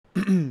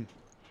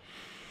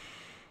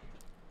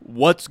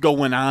What's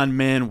going on,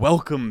 man?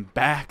 Welcome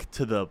back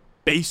to the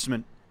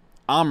basement.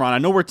 I'm Ron. I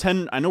know we're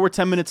 10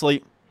 minutes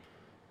late.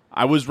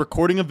 I was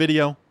recording a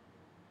video.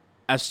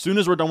 As soon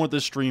as we're done with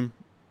this stream,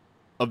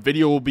 a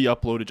video will be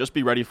uploaded. Just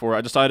be ready for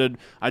it.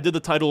 I did the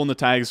title and the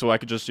tag so I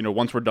could just,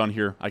 once we're done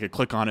here, I could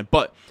click on it.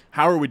 But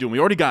how are we doing? We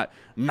already got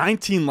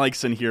 19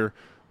 likes in here,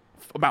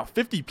 about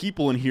 50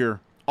 people in here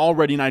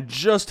already, and I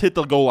just hit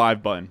the go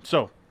live button.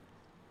 So,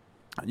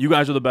 you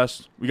guys are the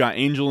best. We got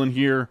Angel in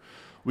here.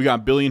 We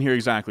got Billy in here,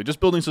 exactly.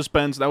 Just building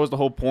suspense. That was the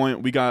whole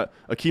point. We got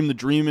Akeem the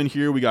Dream in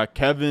here. We got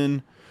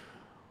Kevin.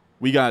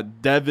 We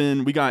got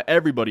Devin. We got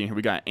everybody in here.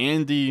 We got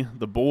Andy,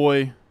 the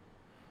boy.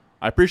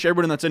 I appreciate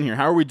everybody that's in here.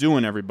 How are we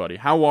doing, everybody?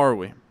 How are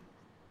we?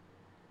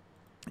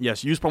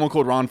 Yes, use promo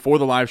code RON for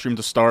the live stream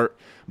to start.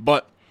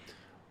 But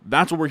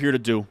that's what we're here to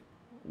do.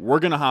 We're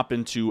going to hop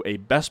into a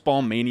Best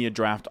Ball Mania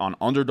draft on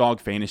Underdog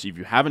Fantasy. If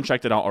you haven't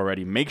checked it out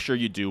already, make sure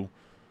you do.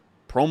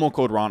 Promo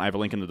code RON. I have a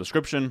link in the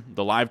description,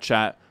 the live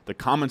chat, the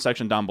comment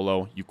section down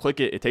below. You click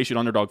it. It takes you to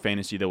Underdog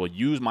Fantasy. They will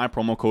use my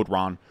promo code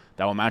RON.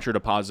 That will match your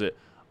deposit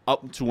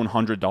up to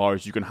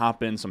 $100. You can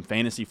hop in some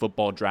fantasy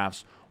football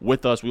drafts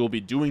with us. We will be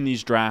doing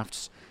these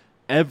drafts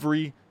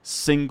every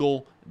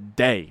single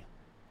day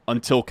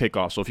until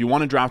kickoff. So if you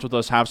want to draft with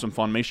us, have some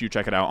fun, make sure you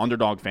check it out.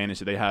 Underdog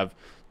Fantasy. They have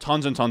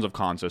tons and tons of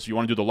contests. If you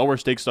want to do the lower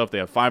stake stuff, they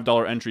have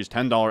 $5 entries,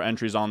 $10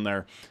 entries on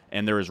there,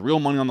 and there is real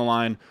money on the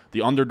line.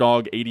 The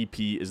Underdog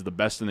ADP is the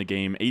best in the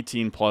game,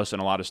 18 plus in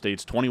a lot of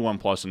states, 21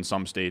 plus in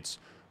some states.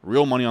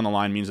 Real money on the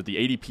line means that the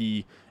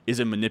ADP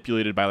isn't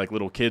manipulated by like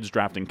little kids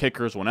drafting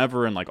kickers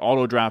whenever and like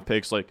auto draft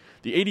picks. Like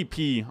the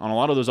ADP on a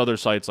lot of those other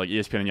sites like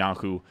ESPN and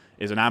Yahoo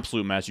is an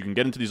absolute mess. You can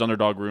get into these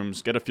underdog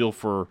rooms, get a feel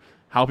for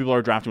how people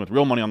are drafting with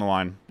real money on the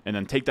line, and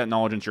then take that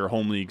knowledge into your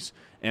home leagues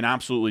and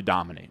absolutely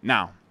dominate.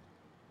 Now,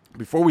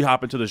 before we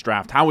hop into this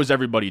draft, how is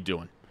everybody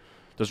doing?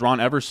 Does Ron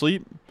ever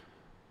sleep?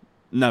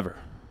 Never.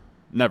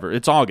 Never.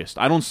 It's August.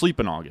 I don't sleep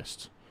in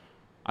August.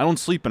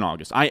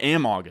 I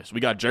am August.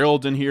 We got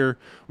Gerald in here.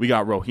 We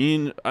got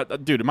Rohin.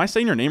 Dude, am I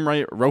saying your name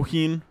right?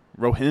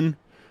 Rohin?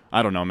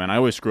 I don't know, man. I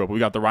always screw up. We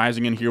got the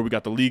Rising in here. We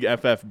got the League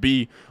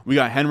FFB. We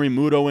got Henry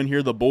Muto in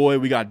here, the boy.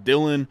 We got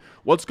Dylan.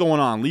 What's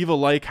going on? Leave a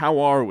like. How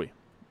are we?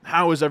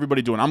 How is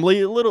everybody doing? I'm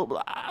late, a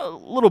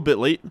little bit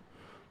late,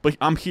 but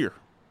I'm here.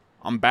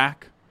 I'm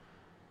back.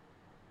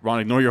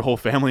 Ron, ignore your whole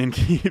family and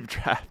keep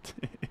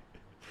drafting.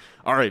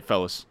 All right,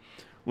 fellas.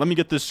 Let me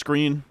get this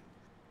screen,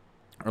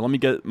 or let me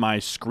get my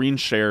screen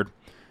shared,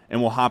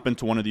 and we'll hop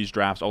into one of these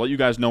drafts. I'll let you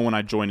guys know when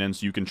I join in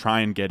so you can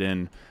try and get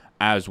in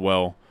as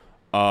well.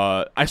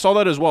 I saw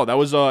that as well. That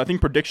was, I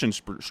think, Prediction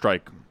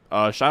Strike.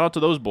 Shout out to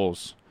those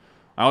bulls.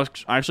 I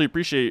actually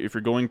appreciate if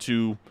you're going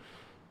to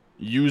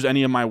use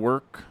any of my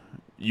work.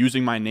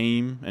 Using my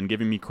name and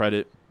giving me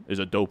credit is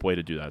a dope way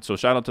to do that. So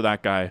shout out to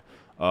that guy.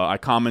 I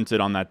commented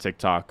on that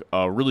TikTok.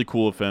 Really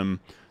cool of him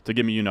to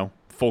give me,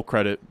 full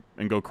credit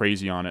and go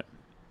crazy on it.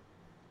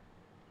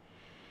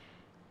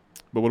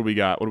 But what do we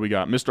got?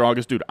 Mr.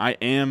 August, dude, I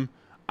am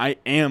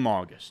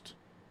August.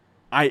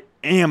 I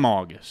am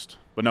August.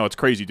 But no, it's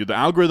crazy, dude. The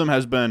algorithm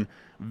has been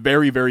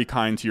very, very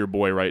kind to your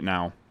boy right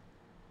now.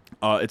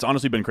 It's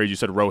honestly been crazy. You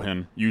said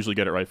Rohin. You usually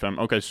get it right, fam.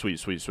 Okay,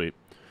 sweet.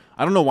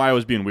 I don't know why I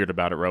was being weird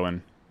about it,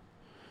 Rohin.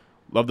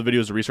 Love the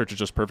videos. The research is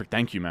just perfect.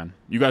 Thank you, man.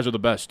 You guys are the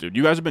best, dude.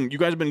 You guys have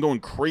been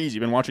going crazy.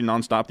 Been watching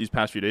nonstop these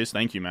past few days.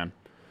 Thank you, man.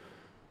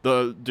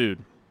 Dude,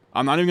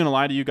 I'm not even gonna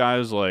lie to you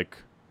guys. Like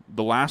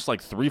the last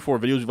 3-4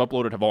 videos we've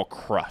uploaded have all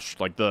crushed.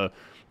 Like the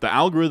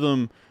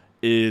algorithm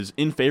is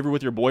in favor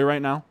with your boy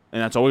right now,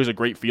 and that's always a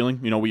great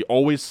feeling. We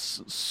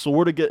always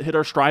sort of hit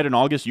our stride in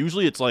August.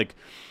 Usually it's like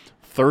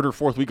third or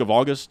fourth week of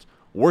August.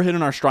 We're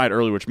hitting our stride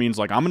early, which means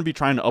I'm gonna be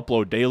trying to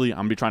upload daily. I'm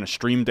gonna be trying to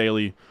stream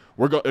daily.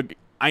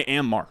 I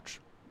am March.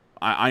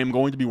 I am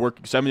going to be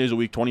working 7 days a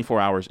week,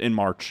 24 hours in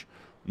March.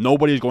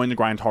 Nobody is going to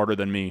grind harder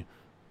than me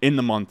in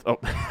the month. Oh,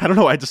 I don't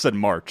know. I just said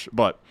March,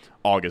 but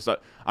August.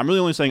 I'm really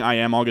only saying I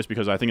am August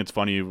because I think it's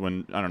funny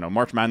when,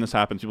 March Madness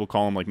happens. People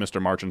call him Mr.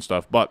 March and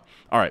stuff. But,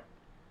 all right.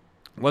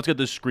 Let's get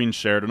this screen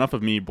shared. Enough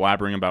of me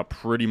blabbering about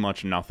pretty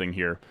much nothing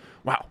here.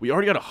 Wow. We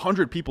already got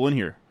 100 people in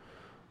here.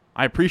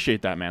 I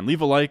appreciate that, man. Leave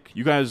a like.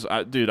 You guys,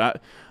 dude,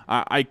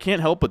 I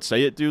can't help but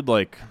say it, dude.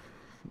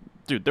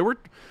 Dude,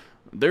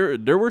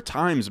 there were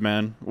times,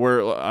 man,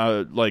 where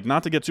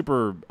not to get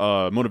super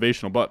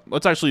motivational, but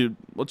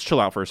let's chill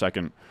out for a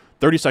second.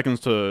 30 seconds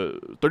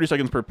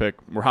per pick.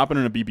 We're hopping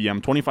in a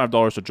BBM,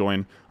 $25 to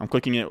join. I'm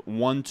clicking it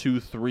 1, 2,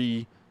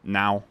 3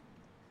 now.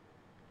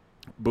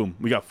 Boom.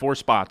 We got 4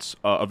 spots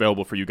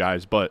available for you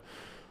guys, but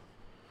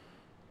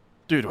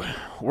dude,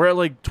 we're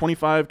at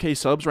 25k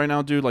subs right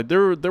now, dude.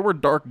 There were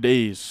dark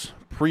days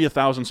pre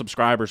 1,000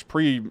 subscribers,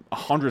 pre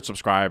 100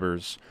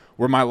 subscribers,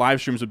 where my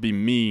live streams would be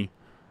me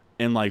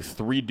and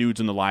 3 dudes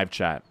in the live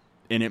chat,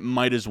 and it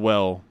might as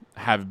well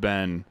have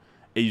been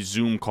a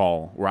Zoom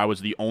call where I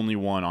was the only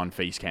one on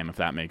Facecam, if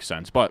that makes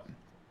sense. But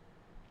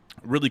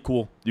really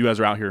cool. You guys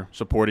are out here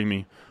supporting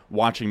me,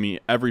 watching me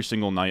every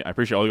single night. I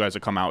appreciate all you guys that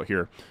come out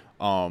here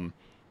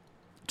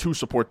to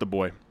support the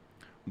boy.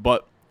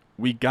 But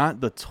we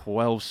got the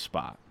 12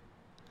 spot.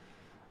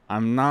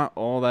 I'm not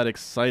all that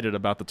excited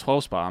about the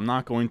 12 spot. I'm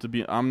not going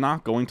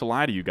to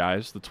lie to you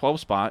guys. The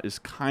 12 spot is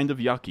kind of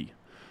yucky.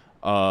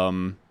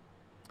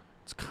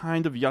 It's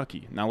kind of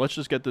yucky. Now let's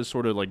just get this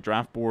sort of like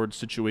draft board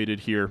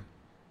situated here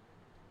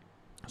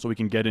so we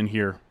can get in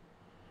here.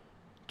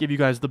 Give you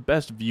guys the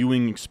best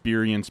viewing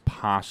experience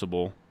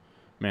possible.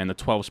 Man, the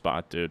 12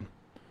 spot, dude.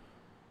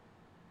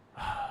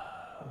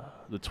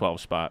 The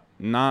 12 spot.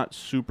 Not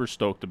super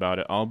stoked about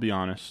it, I'll be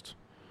honest.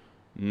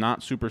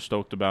 Not super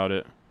stoked about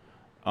it.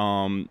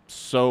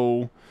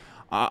 So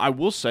I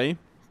will say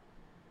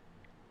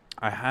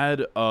I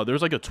had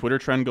there's like a Twitter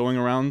trend going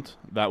around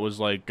that was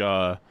like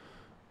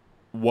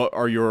what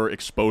are your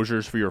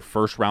exposures for your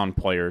first round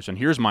players? And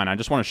here's mine. I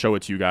just want to show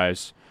it to you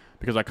guys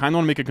because I kind of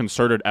want to make a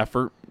concerted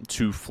effort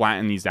to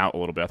flatten these out a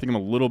little bit. I think I'm a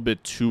little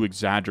bit too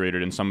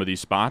exaggerated in some of these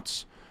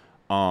spots.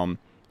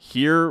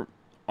 Here's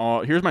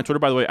my Twitter,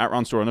 by the way,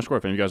 @RonStore_,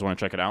 if any of you guys want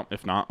to check it out.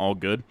 If not, all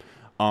good.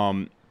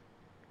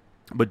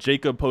 But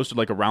Jacob posted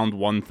like a round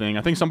 1 thing.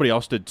 I think somebody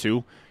else did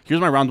too. Here's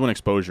my round 1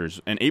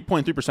 exposures. And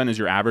 8.3% is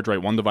your average,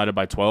 right? 1 divided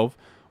by 12.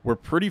 We're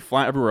pretty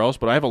flat everywhere else,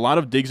 but I have a lot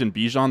of Diggs and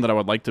Bijan that I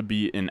would like to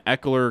be in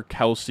Eckler,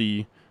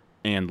 Kelsey,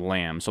 and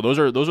Lamb. So those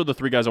are the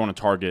 3 guys I want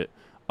to target.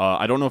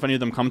 I don't know if any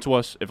of them come to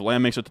us. If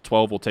Lamb makes it to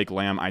 12, we'll take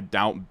Lamb. I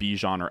doubt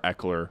Bijan or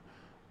Eckler.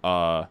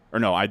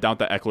 I doubt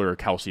that Eckler or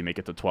Kelsey make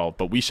it to 12,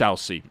 but we shall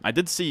see. I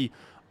did see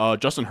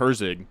Justin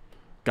Herzig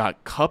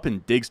got Kupp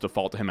and Diggs to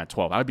fall to him at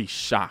 12. I'd be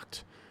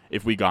shocked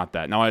if we got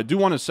that. Now, I do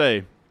want to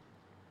say,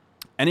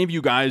 any of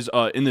you guys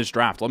in this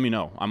draft, let me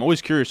know. I'm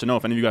always curious to know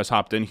if any of you guys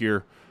hopped in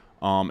here.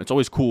 It's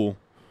always cool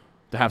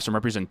to have some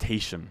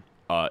representation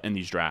in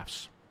these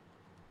drafts.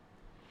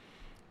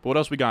 But what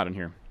else we got in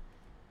here?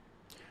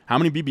 How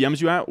many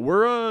BBMs you at?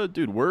 We're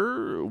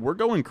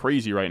going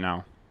crazy right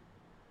now.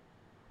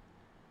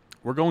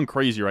 We're going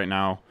crazy right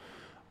now.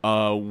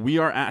 We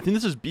are at, I think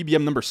this is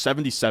BBM number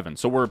 77.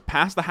 So we're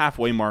past the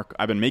halfway mark.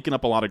 I've been making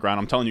up a lot of ground.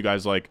 I'm telling you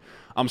guys, like,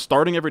 I'm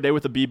starting every day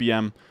with a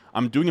BBM.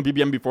 I'm doing a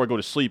BBM before I go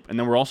to sleep, and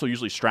then we're also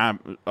usually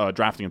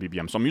drafting a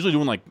BBM. So I'm usually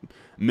doing like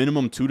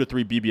minimum 2 to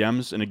 3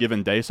 BBMs in a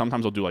given day.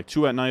 Sometimes I'll do like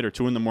 2 at night or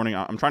 2 in the morning.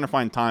 I'm trying to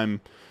find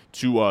time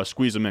to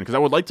squeeze them in because I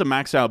would like to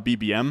max out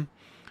BBM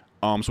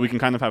so we can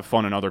kind of have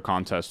fun in other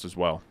contests as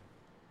well.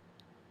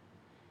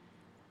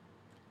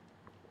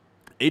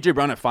 AJ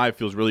Brown at 5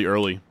 feels really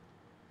early.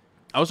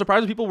 I was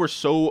surprised that people were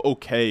so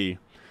okay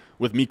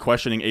with me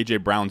questioning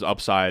AJ Brown's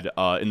upside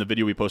in the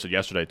video we posted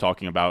yesterday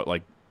talking about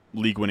like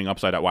league-winning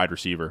upside at wide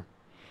receiver.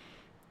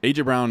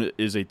 AJ Brown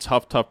is a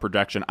tough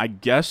projection. I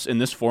guess in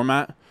this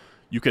format,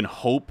 you can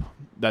hope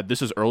that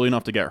this is early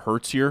enough to get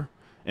Hurts here,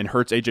 and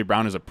Hurts AJ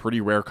Brown is a pretty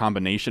rare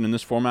combination in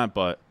this format,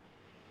 but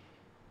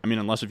I mean,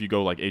 unless if you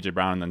go like AJ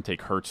Brown and then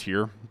take Hurts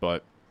here,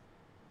 but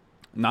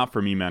not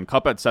for me, man.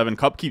 Kupp at 7.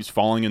 Kupp keeps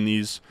falling in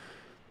these.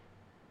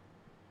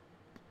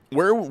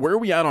 Where are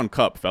we at on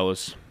Kupp,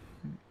 fellas?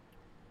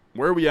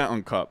 Where are we at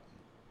on Kupp?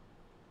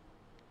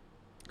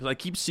 Because I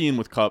keep seeing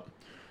with Kupp,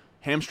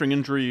 hamstring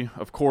injury,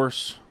 of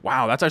course.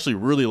 Wow, that's actually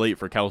really late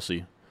for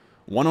Kelsey.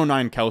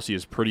 109 Kelsey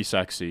is pretty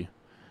sexy.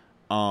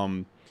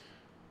 But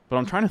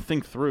I'm trying to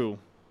think through.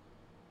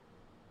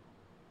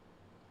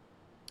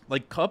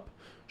 Like, Kupp,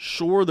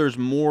 sure, there's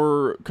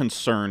more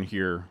concern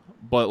here.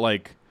 But,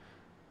 like,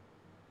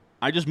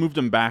 I just moved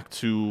him back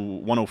to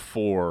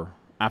 104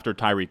 after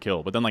Tyreek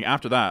Hill. But then, like,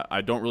 after that,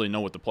 I don't really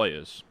know what the play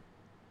is.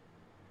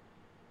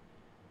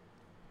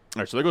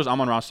 All right, so there goes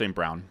Amon-Ra St.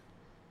 Brown.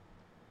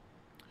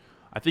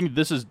 I think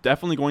this is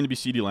definitely going to be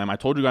CeeDee Lamb. I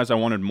told you guys I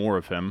wanted more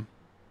of him.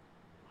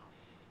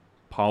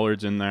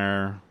 Pollard's in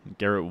there.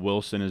 Garrett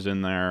Wilson is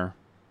in there.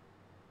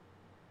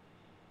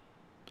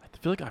 I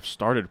feel like I've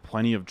started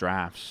plenty of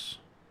drafts.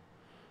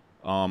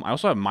 I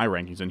also have my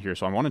rankings in here,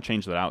 so I want to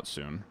change that out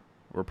soon.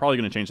 We're probably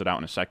going to change that out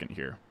in a second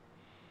here.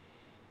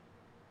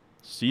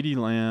 CeeDee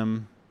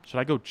Lamb. Should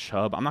I go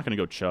Chubb? I'm not going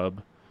to go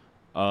Chubb.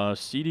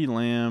 CeeDee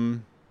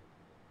Lamb.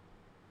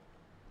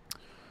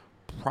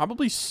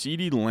 Probably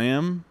CeeDee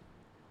Lamb.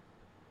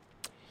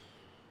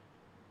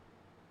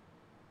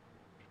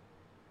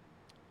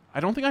 I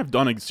don't think I've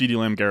done a CeeDee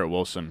Lamb Garrett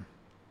Wilson.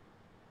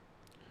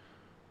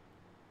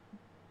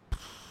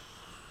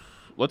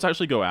 Let's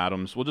actually go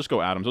Adams. We'll just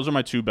go Adams. Those are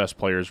my 2 best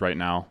players right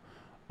now.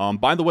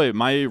 By the way,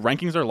 my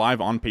rankings are live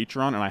on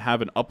Patreon, and I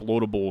have an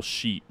uploadable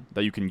sheet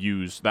that you can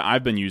use that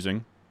I've been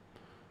using.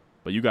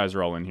 But you guys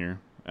are all in here,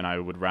 and I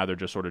would rather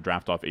just sort of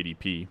draft off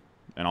ADP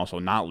and also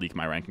not leak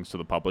my rankings to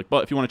the public.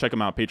 But if you want to check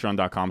them out,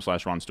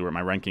 patreon.com/RonStewart.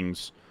 My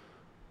rankings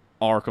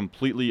are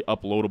completely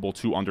uploadable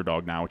to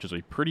Underdog now, which is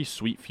a pretty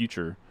sweet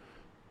feature.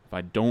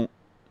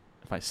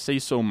 If I say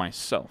so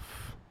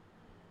myself.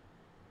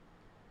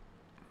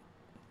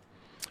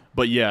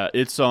 But yeah,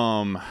 it's what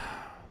am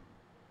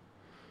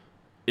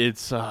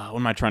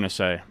I trying to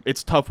say?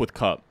 It's tough with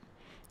Kupp.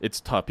 It's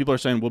tough. People are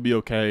saying we'll be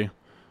okay.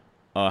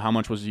 How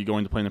much was he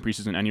going to play in the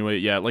preseason anyway?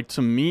 Yeah, like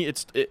to me,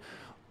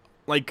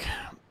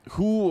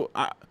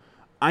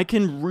 I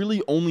can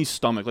really only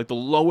stomach like the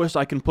lowest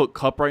I can put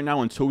Kupp right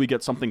now until we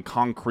get something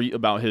concrete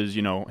about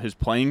his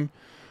playing.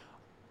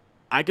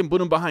 I can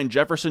put him behind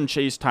Jefferson,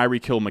 Chase,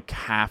 Tyreek Hill,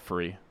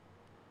 McCaffrey.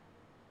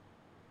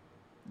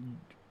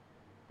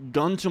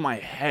 Gun to my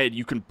head,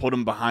 you can put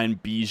him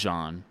behind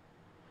Bijan.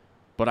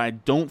 But I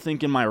don't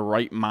think in my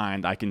right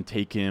mind I can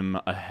take him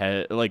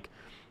ahead. Like,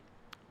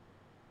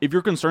 if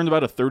you're concerned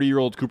about a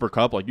 30-year-old Cooper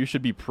Kupp, like, you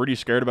should be pretty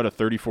scared about a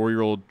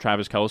 34-year-old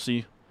Travis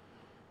Kelce.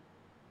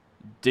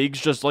 Diggs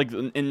just, like,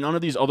 and none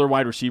of these other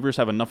wide receivers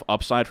have enough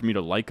upside for me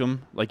to like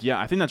them. Like, yeah,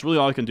 I think that's really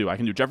all I can do. I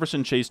can do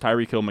Jefferson, Chase,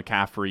 Tyreek Hill,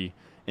 McCaffrey,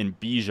 and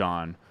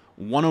Bijan.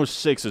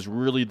 106 is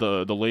really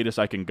the latest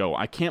I can go.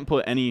 I can't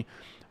put any...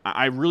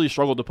 I really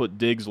struggled to put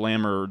Diggs,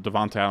 Lamb, or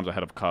Devontae Adams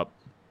ahead of Kupp.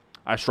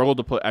 I struggled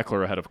to put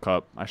Eckler ahead of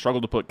Kupp. I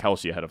struggled to put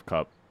Kelce ahead of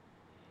Kupp.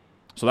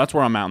 So that's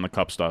where I'm at on the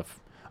Kupp stuff.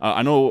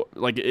 I know,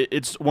 like,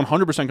 it's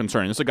 100%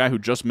 concerning. This is a guy who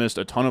just missed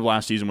a ton of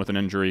last season with an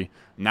injury,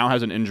 now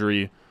has an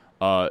injury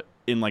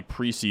in, like,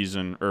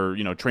 preseason or,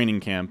 you know,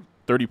 training camp,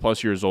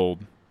 30-plus years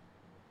old.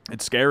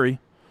 It's scary.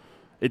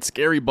 It's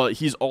scary, but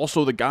he's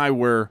also the guy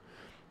where,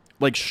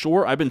 like,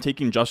 sure, I've been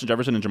taking Justin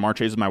Jefferson and Jamar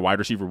Chase as my wide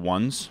receiver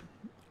ones,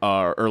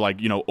 or, like,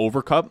 you know,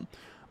 over Kupp.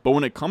 But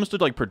when it comes to,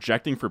 like,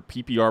 projecting for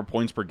PPR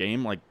points per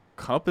game, like,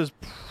 Kupp is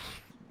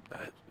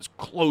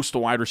close to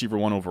wide receiver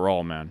one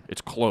overall, man.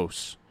 It's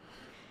close.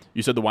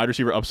 You said the wide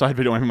receiver upside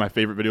video might be my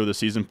favorite video of the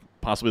season.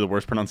 Possibly the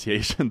worst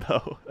pronunciation,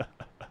 though.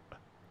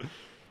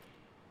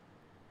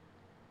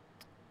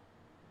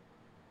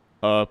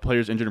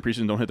 Players injured in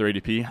preseason don't hit their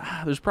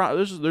ADP.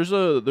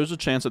 There's a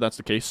chance that that's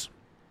the case.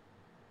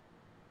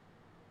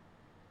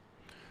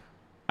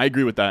 I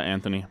agree with that,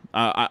 Anthony.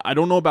 I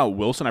don't know about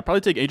Wilson. I'd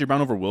probably take A.J.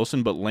 Brown over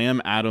Wilson, but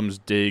Lamb, Adams,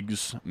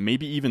 Diggs,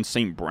 maybe even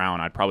St.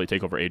 Brown, I'd probably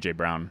take over A.J.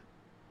 Brown.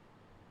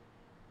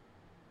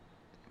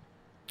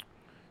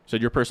 Said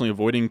you're personally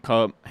avoiding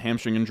Kupp,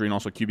 hamstring injury, and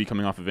also QB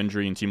coming off of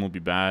injury, and team will be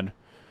bad.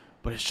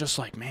 But it's just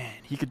like, man,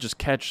 he could just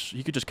catch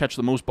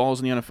the most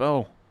balls in the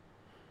NFL.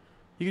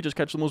 He could just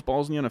catch the most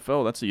balls in the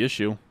NFL. That's the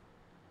issue.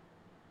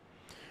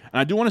 And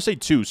I do want to say,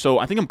 too, so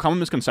I think I'm common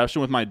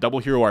misconception with my double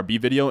hero RB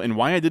video, and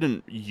why I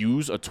didn't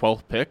use a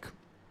 12th pick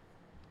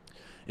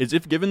is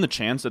if given the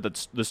chance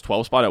that this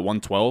 12 spot at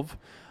 112,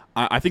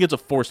 I think it's a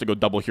force to go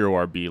double hero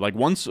RB. Like,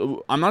 once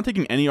I'm not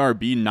taking any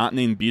RB not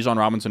named Bijan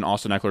Robinson,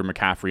 Austin Eckler,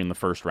 McCaffrey in the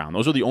first round.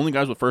 Those are the only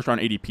guys with first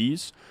round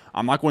ADPs.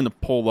 I'm not going to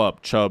pull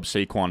up Chubb,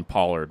 Saquon,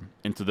 Pollard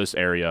into this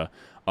area.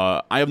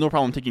 I have no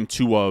problem taking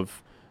two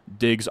of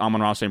Diggs,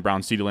 Amon-Ra St.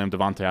 Brown, CeeDee Lamb,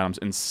 Devontae Adams,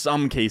 in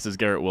some cases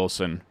Garrett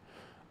Wilson.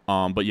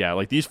 But yeah,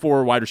 like, these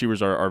four wide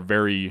receivers are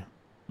very,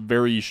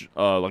 very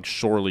like,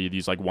 surely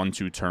these, like,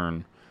 1-2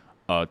 turn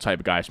type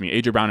of guys to me.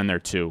 A.J. Brown in there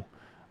too.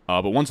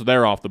 But once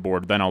they're off the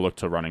board, then I'll look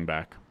to running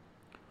back.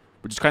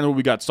 Which is kind of what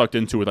we got sucked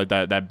into with, like,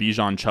 that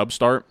Bijan Chubb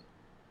start.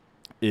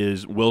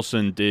 Is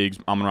Wilson, Diggs,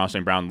 Amon-Ra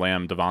St. Brown,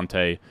 Lamb,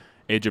 Devontae,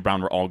 A.J.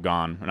 Brown were all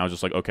gone. And I was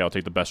just like, okay, I'll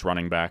take the best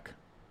running back.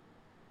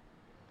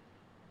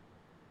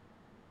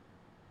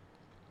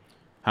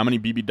 How many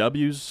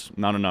BBWs?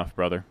 Not enough,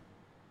 brother.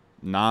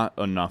 Not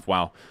enough.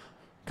 Wow.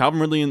 Calvin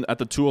Ridley at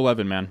the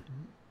 211, man.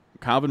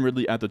 Calvin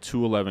Ridley at the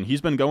 211. He's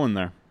been going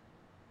there.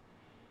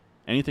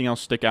 Anything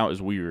else stick out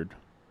is weird.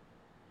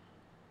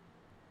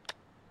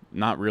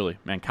 Not really,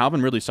 man.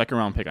 Calvin Ridley, second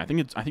round pick. I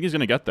think he's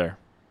gonna get there.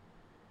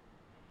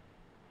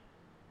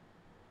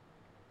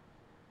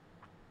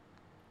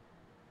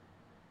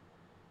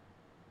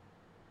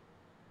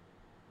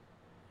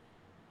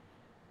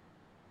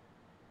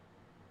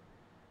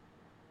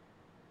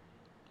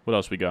 What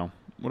else we go?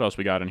 What else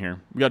we got in here?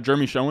 We got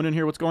Jeremy Showen in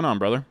here. What's going on,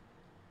 brother?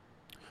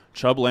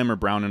 Chubb, Lamb, or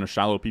Brown in a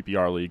shallow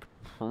PPR league.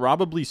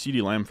 Probably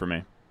CeeDee Lamb for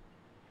me.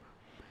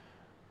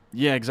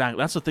 Yeah, exactly.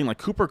 That's the thing. Like,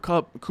 Cooper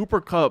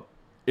Kupp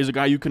is a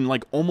guy you can,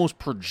 like, almost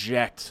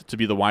project to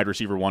be the wide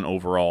receiver one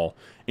overall.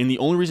 And the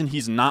only reason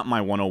he's not my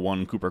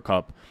 101 Cooper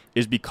Kupp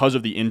is because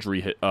of the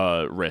injury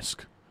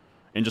risk.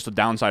 And just a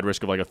downside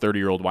risk of, like, a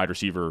 30-year-old wide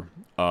receiver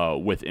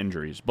with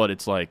injuries. But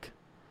it's like,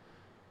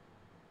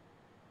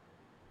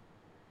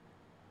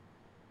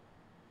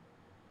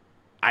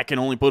 I can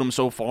only put him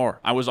so far.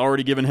 I was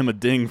already giving him a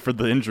ding for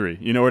the injury.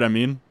 You know what I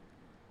mean?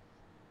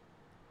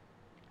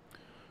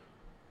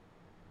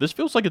 This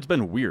feels like it's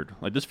been weird.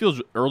 Like, this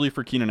feels early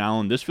for Keenan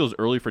Allen. This feels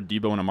early for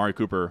Debo and Amari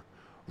Cooper.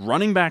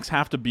 Running backs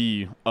have to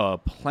be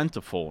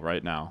plentiful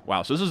right now.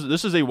 Wow. So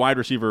this is a wide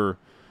receiver.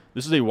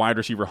 This is a wide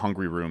receiver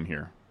hungry room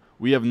here.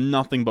 We have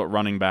nothing but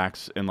running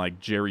backs and, like,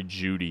 Jerry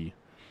Jeudy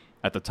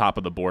at the top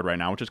of the board right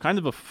now, which is kind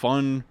of a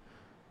fun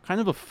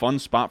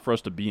spot for us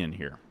to be in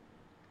here.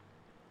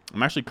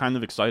 I'm actually kind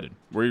of excited.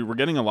 We're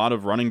getting a lot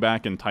of running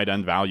back and tight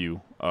end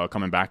value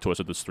coming back to us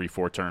at this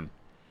 3-4 turn.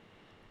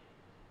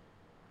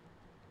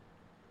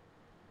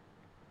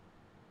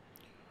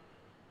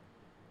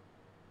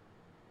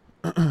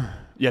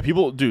 Yeah,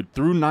 people, dude,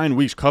 through 9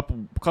 weeks,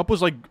 Kupp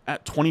was, like,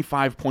 at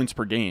 25 points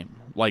per game,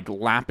 like,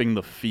 lapping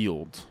the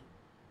field.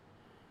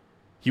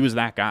 He was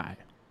that guy.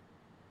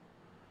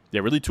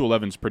 Yeah, really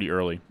 211 is pretty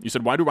early. You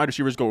said, why do wide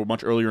receivers go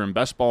much earlier in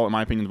best ball? In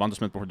my opinion, Devonta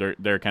Smith before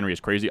Derrick Henry is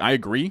crazy. I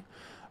agree.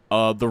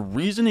 The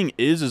reasoning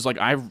is like,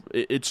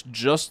 it's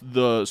just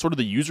the sort of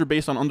the user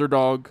base on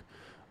Underdog.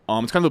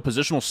 It's kind of a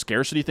positional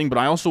scarcity thing, but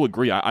I also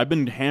agree. I've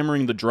been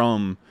hammering the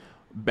drum,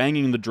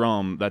 banging the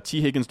drum that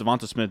T. Higgins,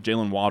 Devonta Smith,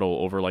 Jalen Waddle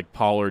over like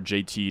Pollard,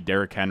 JT,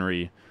 Derrick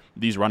Henry,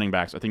 these running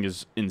backs, I think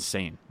is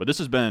insane. But this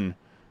has been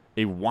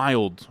a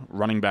wild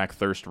running back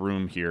thirst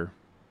room here.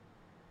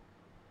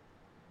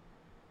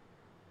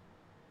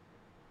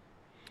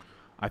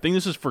 I think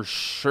this is for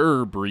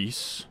sure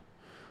Brees.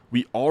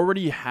 We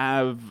already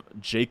have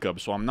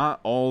Jacobs, so I'm not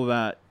all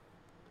that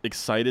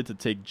excited to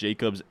take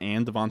Jacobs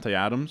and Devontae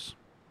Adams.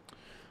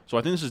 So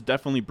I think this is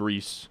definitely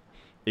Brees.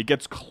 It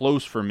gets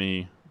close for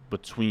me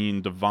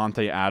between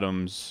Devontae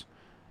Adams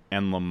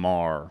and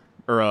Lamar.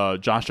 Or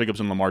Josh Jacobs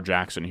and Lamar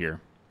Jackson here.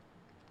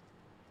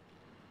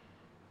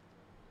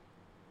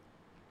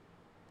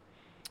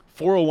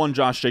 401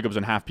 Josh Jacobs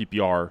in half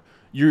PPR.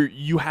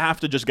 You have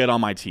to just get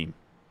on my team.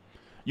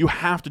 You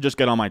have to just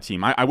get on my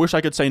team. I wish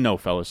I could say no,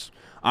 fellas.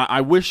 I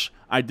wish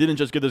I didn't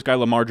just give this guy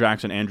Lamar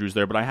Jackson Andrews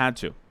there, but I had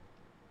to.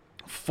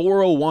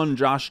 401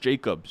 Josh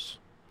Jacobs.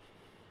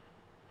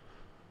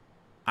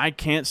 I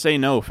can't say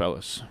no,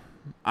 fellas.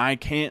 I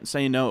can't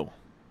say no.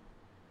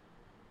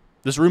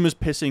 This room is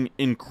pissing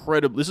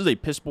incredible. This is a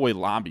piss boy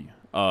lobby.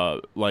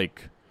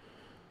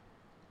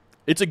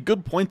 It's a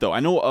good point though. I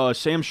know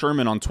Sam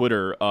Sherman on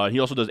Twitter. He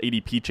also does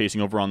ADP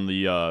chasing over on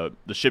the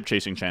ship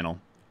chasing channel.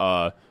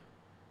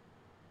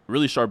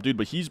 Really sharp dude,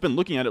 but he's been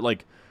looking at it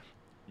like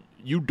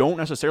you don't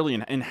necessarily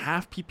in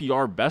half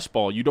PPR best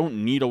ball. You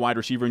don't need a wide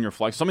receiver in your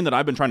flex. Something that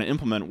I've been trying to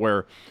implement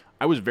where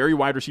I was very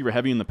wide receiver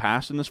heavy in the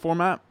past in this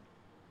format.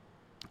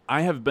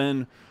 I have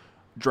been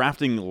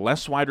drafting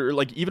less wider.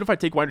 Like, even if I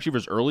take wide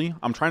receivers early,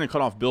 I'm trying to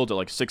cut off builds at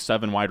like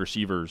 6-7 wide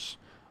receivers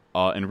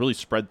and really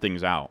spread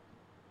things out.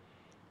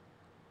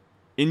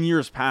 In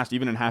years past,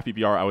 even in half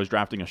PPR, I was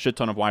drafting a shit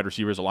ton of wide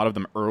receivers, a lot of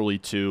them early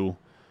too.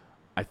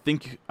 I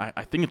think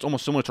it's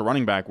almost similar to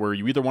running back where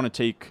you either want to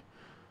take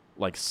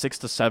like 6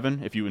 to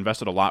 7 if you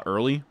invested a lot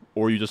early,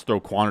 or you just throw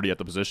quantity at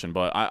the position.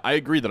 But I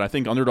agree that I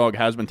think Underdog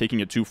has been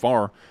taking it too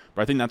far,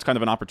 but I think that's kind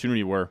of an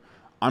opportunity where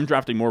I'm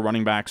drafting more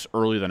running backs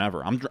early than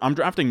ever. I'm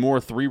drafting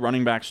more 3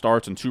 running back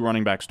starts and 2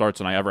 running back starts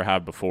than I ever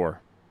have before.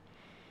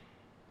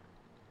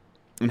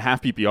 In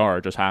half PPR,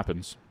 it just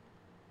happens.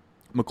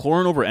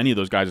 McLaurin over any of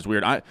those guys is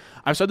weird.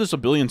 I've said this a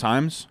billion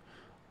times.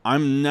 I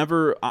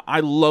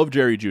love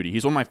Jerry Jeudy.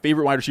 He's one of my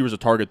favorite wide receivers to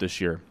target this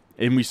year.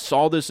 And we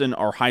saw this in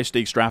our high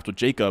stakes draft with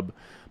Jacob.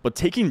 But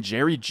taking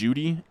Jerry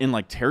Jeudy in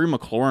like Terry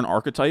McLaurin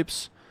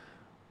archetypes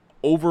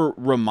over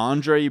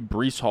Ramondre,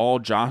 Breece Hall,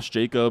 Josh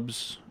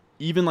Jacobs,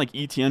 even like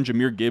ETN,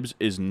 Jahmyr Gibbs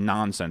is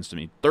nonsense to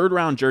me. 3rd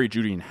round Jerry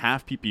Jeudy in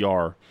half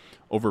PPR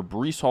over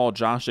Breece Hall,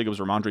 Josh Jacobs,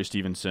 Ramondre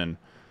Stevenson,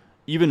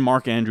 even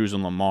Mark Andrews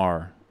and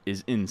Lamar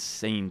is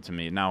insane to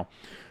me. Now,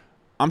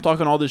 I'm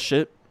talking all this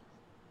shit.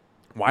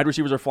 Wide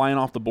receivers are flying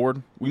off the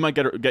board. We might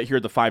get here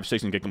at the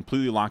 5-6 and get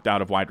completely locked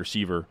out of wide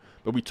receiver,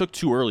 but we took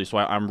too early, so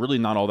I'm really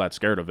not all that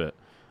scared of it.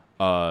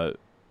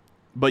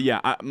 But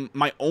yeah,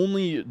 my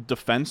only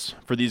defense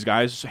for these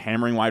guys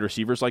hammering wide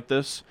receivers like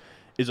this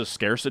is a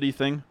scarcity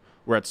thing,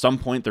 where at some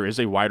point there is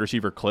a wide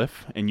receiver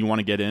cliff, and you want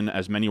to get in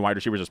as many wide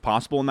receivers as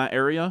possible in that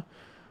area.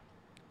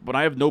 But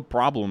I have no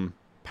problem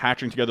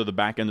patching together the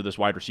back end of this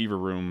wide receiver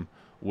room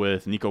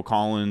with Nico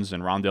Collins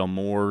and Rondale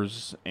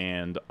Moores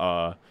and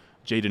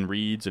Jaden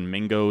Reeds and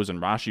Mingos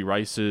and Rashee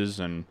Rices,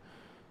 and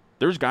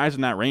there's guys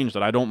in that range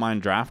that I don't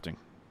mind drafting.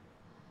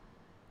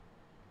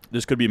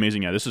 This could be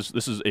amazing. Yeah, this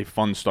is a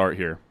fun start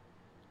here.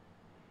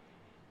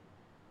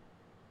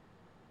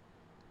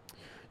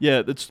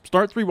 Yeah, it's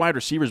start 3 wide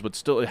receivers, but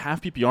still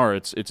half PPR.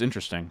 It's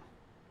interesting.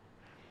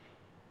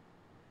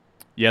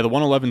 Yeah, the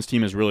 111's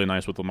team is really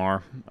nice with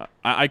Lamar.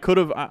 I could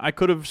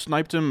have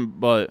sniped him,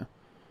 but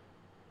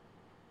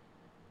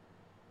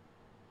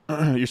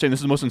you're saying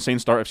this is the most insane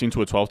start I've seen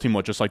to a 12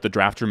 team, just like the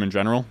draft room in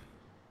general?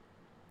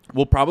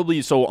 We'll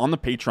probably, so on the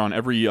Patreon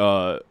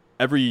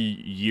every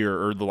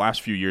year, or the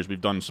last few years,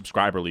 we've done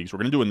subscriber leagues. We're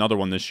going to do another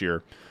one this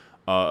year,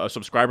 a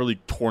subscriber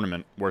league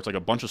tournament where it's like a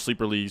bunch of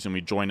sleeper leagues and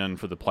we join in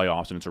for the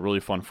playoffs, and it's a really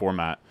fun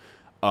format.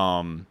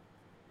 That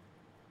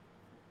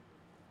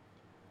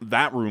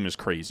room is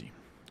crazy.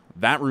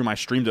 That room, I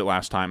streamed it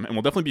last time, and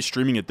we'll definitely be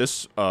streaming it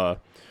this time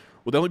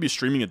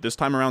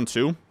around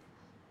too.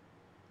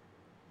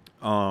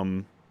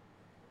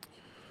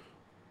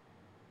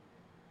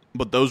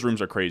 But those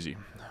rooms are crazy.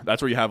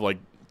 That's where you have like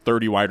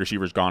 30 wide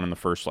receivers gone in the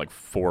first like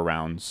 4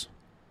 rounds.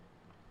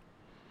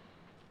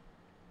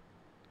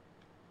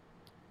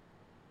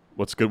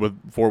 What's good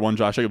with 4-1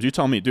 Josh Jacobs? You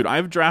tell me. Dude,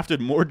 I've drafted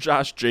more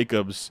Josh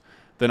Jacobs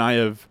than I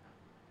have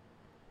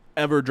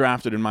ever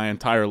drafted in my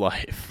entire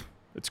life.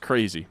 It's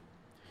crazy.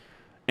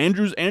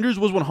 Andrews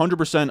was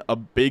 100% a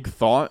big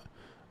thought.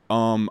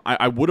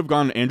 I would have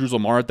gone Andrews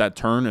Lamar at that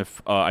turn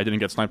if I didn't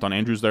get sniped on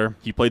Andrews there.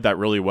 He played that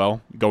really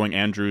well, going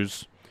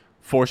Andrews,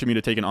 forcing me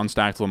to take an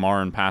unstacked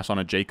Lamar and pass on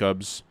a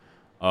Jacobs.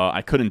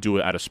 I couldn't do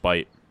it out of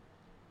spite.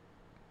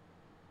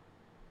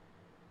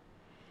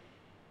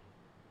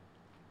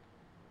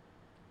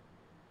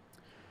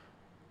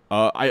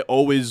 I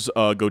always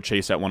go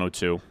Chase at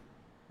 102.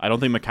 I don't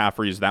think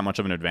McCaffrey is that much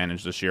of an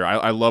advantage this year.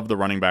 I love the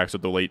running backs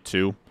at the late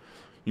 2.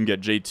 You can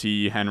get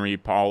JT, Henry,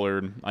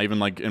 Pollard. I even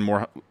like in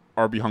more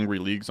RB-hungry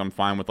leagues, I'm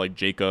fine with like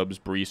Jacobs,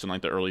 Brees in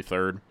like the early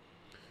third.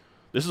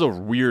 This is a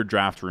weird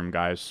draft room,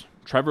 guys.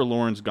 Trevor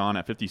Lawrence gone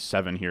at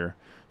 57 here.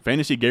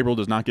 Fantasy Gabriel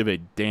does not give a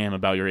damn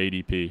about your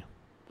ADP.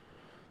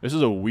 This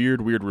is a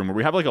weird room where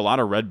we have like a lot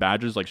of red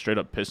badges like straight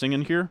up pissing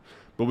in here,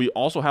 but we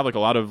also have like a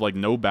lot of like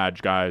no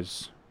badge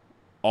guys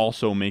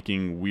also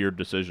making weird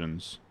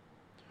decisions.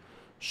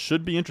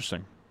 Should be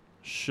interesting.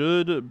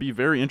 Should be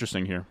very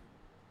interesting here.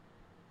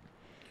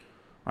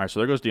 All right, so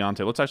there goes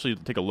Deontay. Let's actually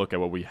take a look at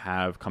what we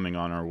have coming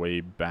on our way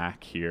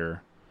back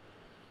here.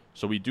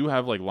 So we do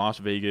have like Las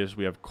Vegas.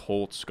 We have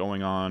Colts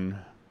going on.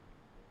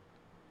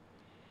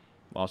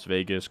 Las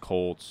Vegas,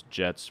 Colts,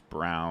 Jets,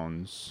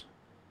 Browns,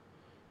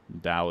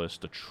 Dallas,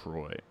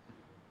 Detroit.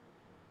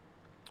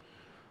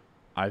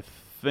 I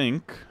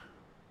think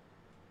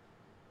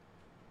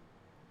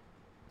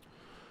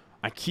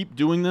I keep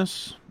doing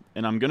this,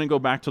 and I'm going to go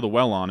back to the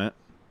well on it.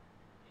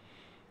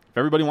 If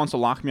everybody wants to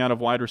lock me out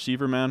of wide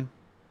receiver, man,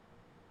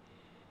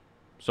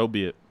 so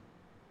be it.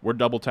 We're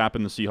double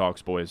tapping the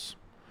Seahawks, boys.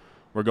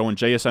 We're going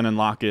JSN and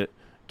Lockett.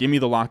 Give me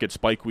the Lockett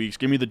spike weeks.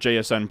 Give me the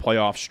JSN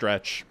playoff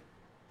stretch.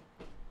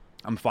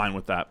 I'm fine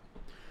with that.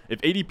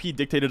 If ADP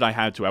dictated I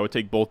had to, I would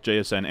take both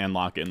JSN and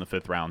Lockett in the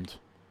 5th round.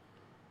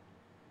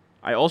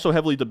 I also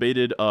heavily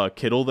debated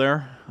Kittle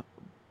there,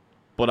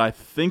 but I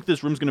think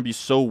this room's going to be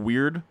so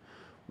weird,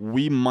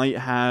 we might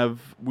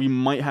have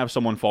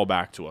someone fall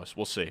back to us.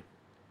 We'll see.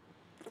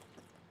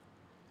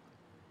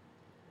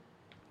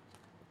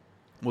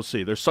 We'll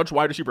see. There's such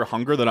wide receiver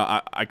hunger that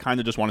I kind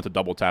of just wanted to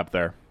double tap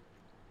there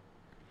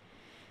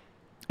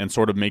and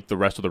sort of make the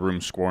rest of the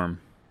room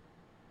squirm.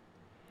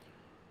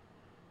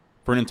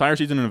 For an entire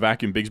season in a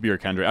vacuum, Bigsby or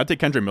Kendrick, I'd take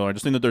Kendrick Miller. I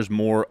just think that there's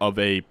more of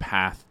a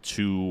path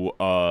to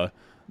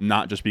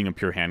not just being a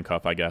pure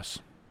handcuff, I guess.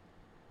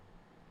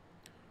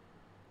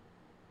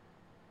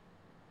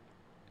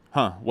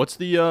 Huh.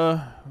 What am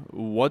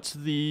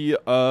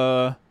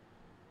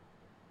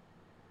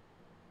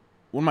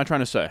I trying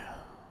to say?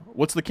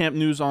 What's the camp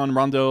news on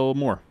Rondale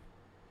Moore?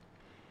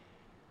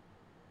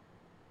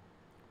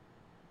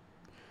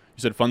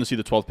 You said fun to see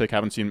the 12th pick.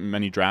 Haven't seen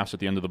many drafts at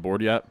the end of the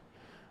board yet.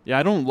 Yeah,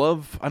 I don't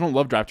love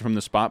drafting from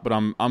this spot, but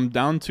I'm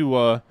down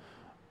to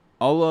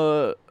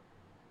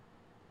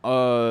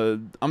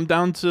I'm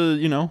down to,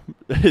 you know,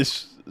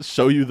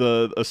 show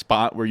you a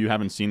spot where you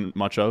haven't seen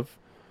much of.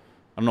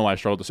 I don't know why I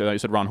struggled to say that. You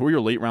said, Ron, who are your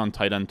late round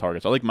tight end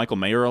targets? I like Michael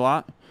Mayer a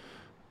lot.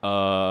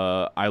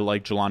 I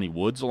like Jelani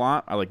Woods a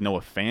lot. I like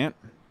Noah Fant.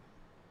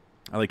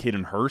 I like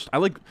Hayden Hurst.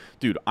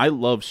 I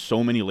love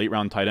so many late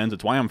round tight ends.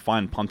 It's why I'm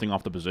fine punting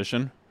off the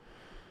position.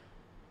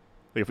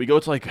 Like if we go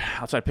to like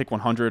outside pick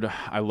 100,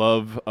 I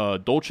love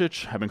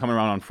Dolchich. I've been coming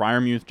around on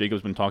Freiermuth.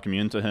 Jacob's been talking me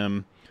into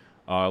him.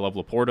 I love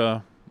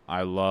Laporta.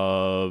 I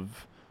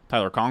love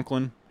Tyler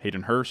Conklin,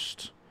 Hayden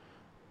Hurst.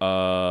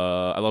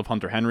 I love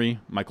Hunter Henry,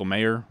 Michael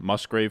Mayer,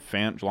 Musgrave,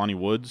 Fant, Jelani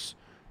Woods.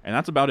 And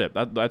that's about it.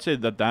 I'd say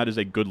that is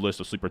a good list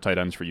of sleeper tight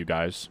ends for you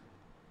guys.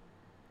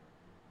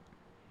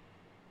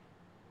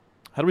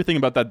 How do we think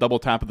about that double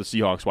tap of the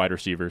Seahawks wide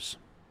receivers?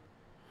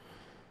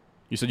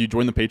 You said you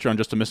joined the Patreon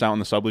just to miss out on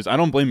the sub leagues. I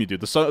don't blame you,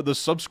 dude. The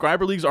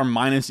subscriber leagues are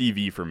minus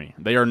EV for me.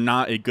 They are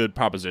not a good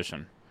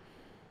proposition.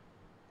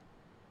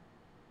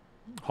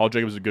 Hall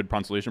Jacobs is a good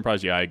consolation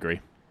prize. Yeah, I agree.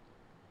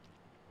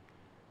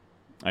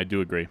 I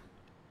do agree.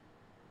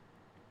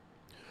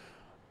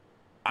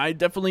 I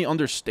definitely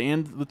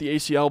understand with the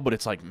ACL, but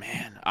it's like,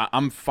 man,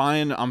 I'm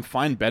fine. I'm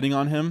fine betting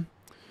on him.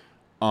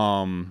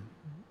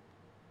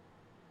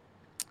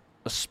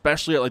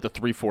 Especially at like the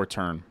 3-4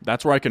 turn.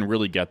 That's where I can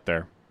really get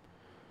there.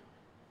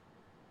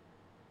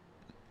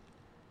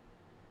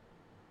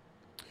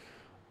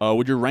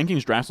 Would your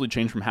rankings drastically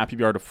change from half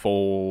PPR to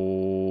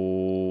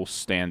full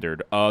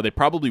standard? They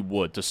probably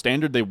would. To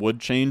standard, they would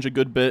change a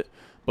good bit,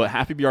 but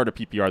half PPR to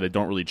PPR, they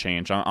don't really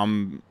change.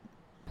 I'm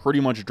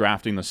pretty much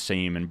drafting the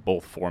same in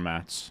both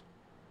formats.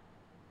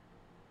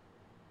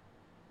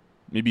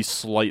 Maybe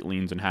slight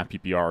leans in half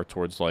PPR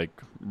towards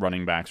like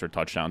running backs or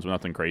touchdowns, but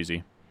nothing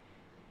crazy.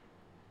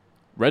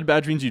 Red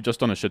badge means you've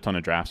just done a shit ton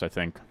of drafts, I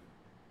think.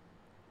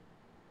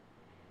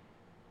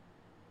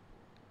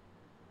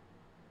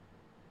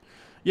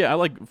 Yeah, I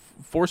like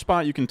 4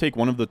 spot. You can take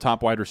one of the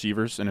top wide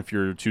receivers, and if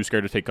you're too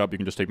scared to take up, you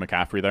can just take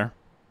McCaffrey there.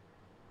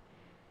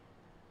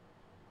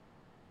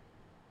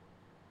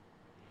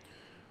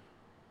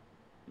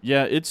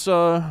 Yeah, it's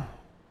I've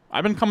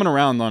been coming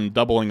around on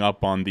doubling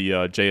up on the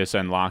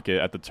JSN Lockett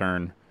at the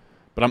turn,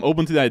 but I'm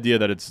open to the idea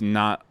that it's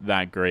not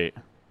that great.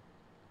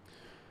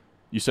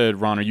 You said,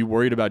 Ron, are you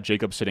worried about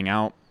Jacob sitting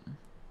out?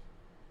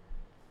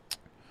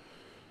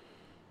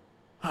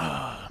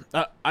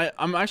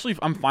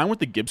 I'm fine with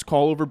the Gibbs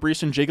call over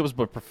Brees and Jacobs,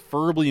 but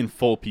preferably in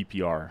full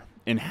PPR.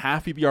 In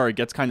half PPR, it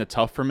gets kind of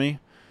tough for me.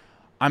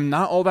 I'm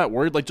not all that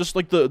worried. Like just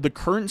like the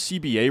current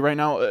CBA right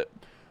now,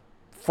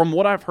 from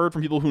what I've heard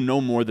from people who know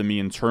more than me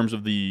in terms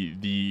of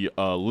the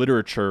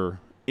literature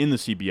in the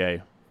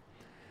CBA,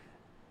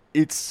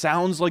 it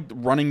sounds like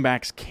running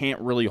backs can't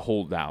really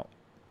hold out.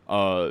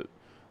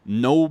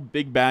 No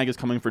big bag is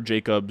coming for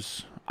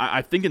Jacobs.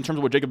 I think in terms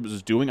of what Jacobs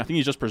is doing, I think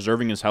he's just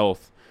preserving his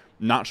health,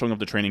 not showing up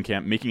to training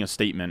camp, making a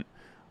statement.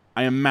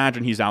 I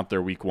imagine he's out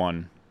there week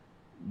 1,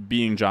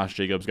 being Josh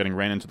Jacobs, getting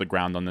ran into the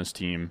ground on this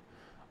team.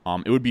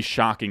 It would be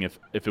shocking if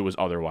it was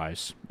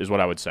otherwise, is what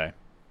I would say.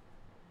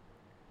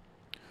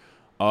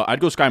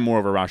 I'd go Sky Moore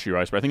over Rashee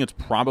Rice, but I think it's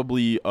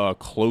probably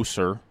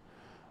closer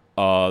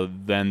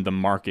than the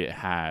market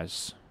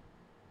has.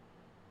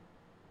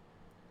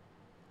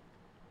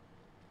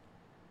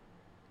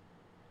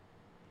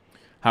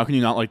 How can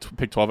you not like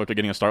pick 12 after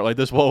getting a start like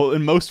this? Well,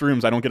 in most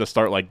rooms, I don't get a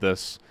start like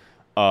this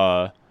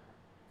from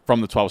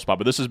the 12 spot,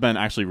 but this has been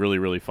actually really,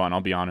 really fun,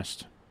 I'll be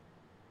honest.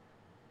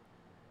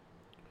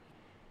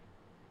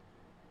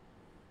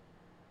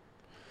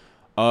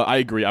 I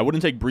agree. I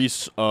wouldn't take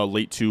Brees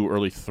late 2,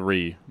 early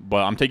 3,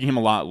 but I'm taking him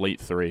a lot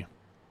late 3.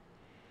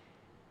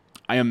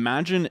 I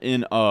imagine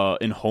in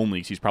home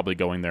leagues he's probably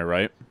going there,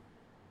 right?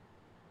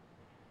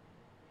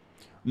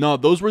 No,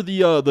 those were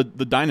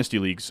the dynasty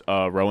leagues,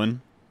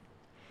 Rowan.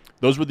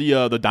 Those were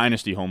the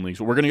dynasty home leagues.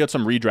 We're gonna get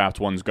some redraft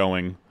ones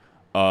going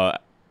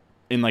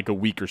in like a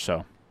week or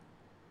so.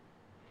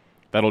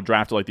 That'll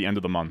draft at like the end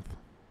of the month.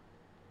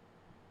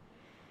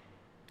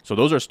 So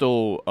those are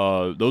still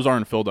those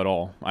aren't filled at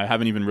all. I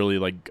haven't even really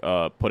like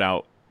put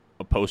out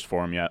a post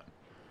for them yet.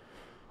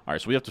 All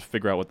right, so we have to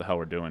figure out what the hell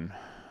we're doing.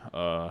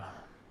 So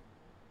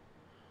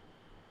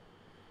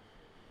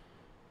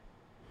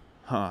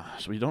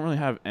we don't really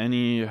have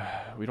any.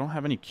 We don't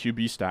have any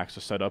QB stacks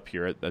to set up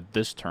here at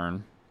this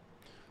turn.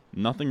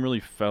 Nothing really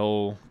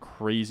fell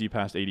crazy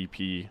past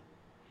ADP.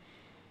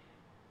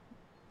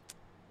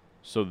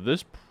 So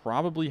this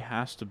probably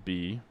has to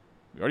be.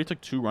 We already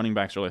took 2 running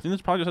backs early. I think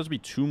this probably just has to be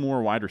 2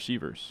 more wide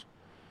receivers.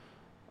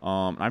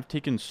 I've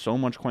taken so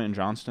much Quentin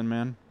Johnston,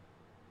 man.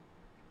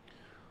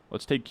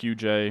 Let's take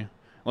QJ.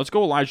 Let's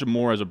go Elijah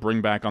Moore as a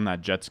bring back on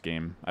that Jets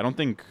game. I don't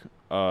think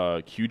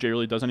QJ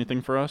really does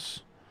anything for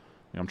us.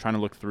 You know, I'm trying to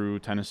look through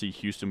Tennessee,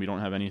 Houston. We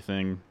don't have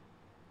anything.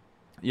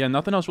 Yeah,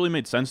 nothing else really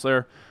made sense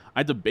there.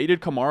 I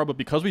debated Kamara, but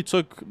because we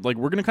took, like,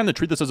 we're going to kind of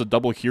treat this as a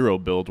double hero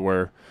build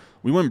where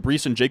we went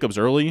Brees and Jacobs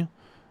early.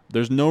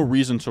 There's no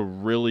reason to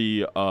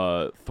really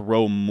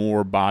throw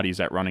more bodies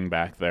at running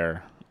back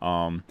there.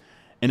 And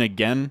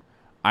again,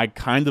 I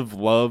kind of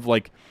love,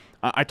 like,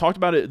 I talked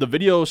about it, the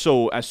video.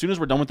 So as soon as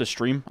we're done with the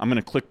stream, I'm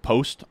going to click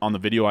post on the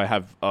video I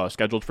have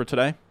scheduled for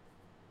today.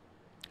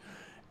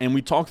 And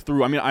we talked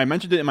through, I mean, I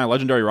mentioned it in my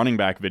legendary running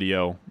back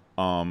video,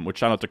 which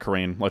shout out to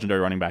Karain.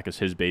 Legendary running back is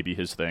his baby,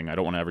 his thing. I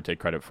don't want to ever take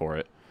credit for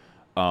it.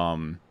 I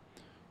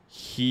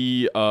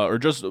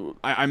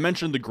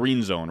mentioned the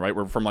green zone, right?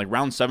 Where from like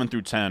round 7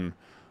 through 10,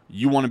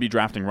 you want to be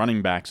drafting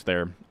running backs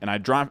there. And I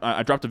dropped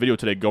a video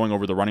today going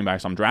over the running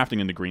backs I'm drafting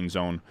in the green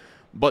zone.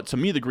 But to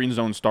me, the green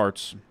zone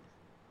starts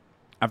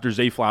after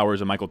Zay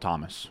Flowers and Michael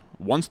Thomas.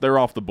 Once they're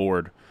off the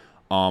board,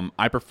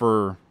 I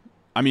prefer,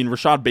 I mean,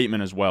 Rashad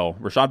Bateman as well.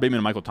 Rashad Bateman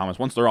and Michael Thomas,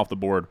 once they're off the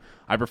board,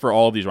 I prefer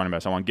all of these running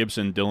backs. I want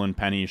Gibson, Dillon,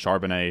 Penny,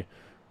 Charbonnet,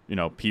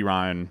 P.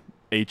 Ryan,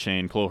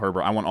 A-Chain, Khalil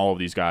Herbert. I want all of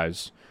these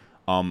guys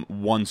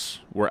once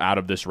we're out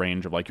of this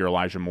range of like your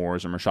Elijah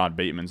Moores and Rashad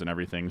Batemans and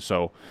everything.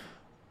 So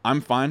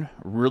I'm fine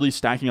really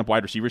stacking up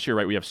wide receivers here,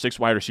 right? We have 6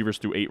 wide receivers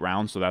through 8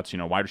 rounds, so that's,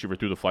 wide receiver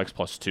through the flex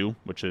plus 2,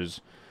 which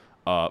is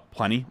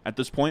plenty at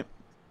this point.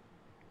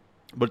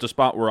 But it's a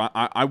spot where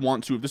I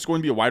want to, if this is going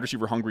to be a wide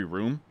receiver hungry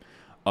room,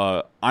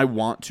 I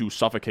want to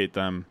suffocate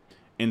them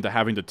into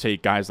having to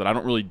take guys that I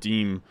don't really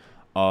deem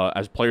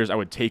as players I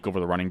would take over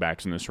the running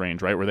backs in this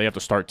range, right? Where they have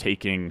to start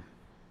taking,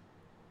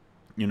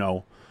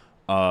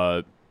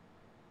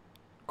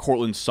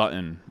 Cortland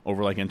Sutton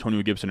over like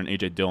Antonio Gibson and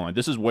AJ Dillon.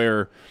 This is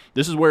where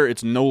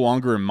it's no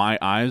longer in my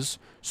eyes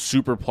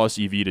super plus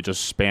EV to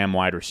just spam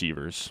wide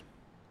receivers.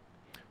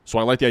 So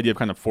I like the idea of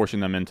kind of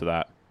forcing them into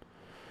that.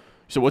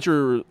 So what's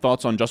your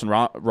thoughts on Justin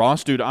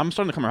Ross? Dude, I'm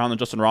starting to come around on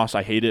Justin Ross.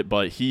 I hate it,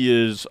 but he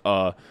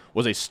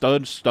was a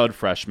stud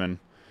freshman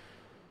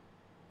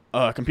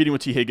competing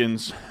with T.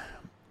 Higgins.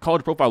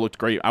 College profile looked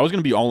great. I was going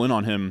to be all in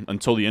on him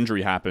until the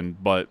injury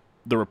happened, but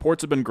the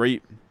reports have been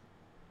great.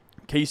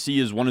 KC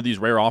is one of these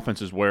rare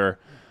offenses where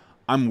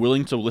I'm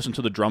willing to listen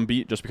to the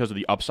drumbeat just because of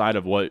the upside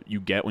of what you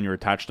get when you're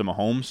attached to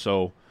Mahomes.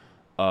 So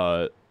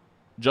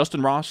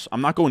Justin Ross,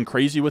 I'm not going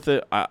crazy with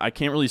it. I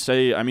can't really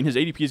say. I mean, his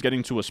ADP is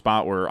getting to a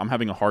spot where I'm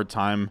having a hard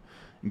time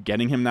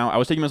getting him now. I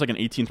was taking him as like an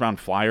 18th round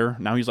flyer.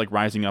 Now he's like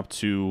rising up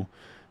to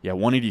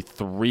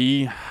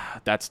 183.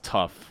 That's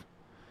tough.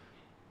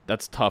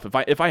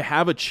 If I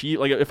have a cheat,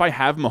 like if I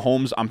have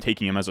Mahomes, I'm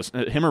taking him as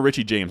him or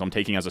Richie James, I'm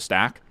taking as a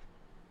stack.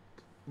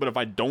 But if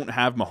I don't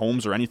have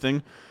Mahomes or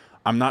anything,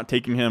 I'm not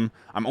taking him.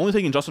 I'm only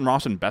taking Justin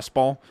Ross in best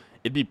ball.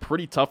 It'd be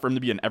pretty tough for him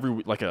to be in a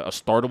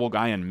startable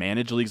guy in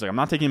managed leagues. Like I'm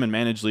not taking him in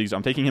managed leagues.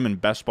 I'm taking him in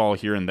best ball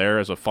here and there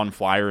as a fun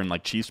flyer in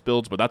like Chiefs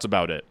builds, but that's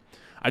about it.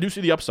 I do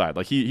see the upside.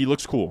 Like he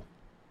looks cool.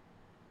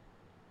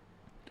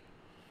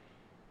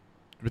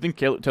 Do we think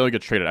Taylor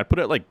gets traded? I'd put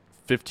it at like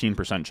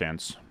 15%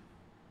 chance.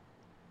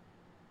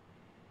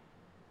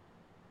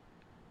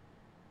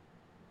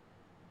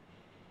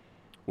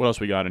 What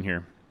else we got in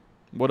here?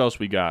 What else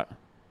we got?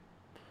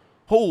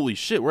 Holy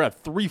shit, we're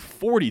at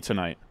 340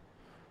 tonight.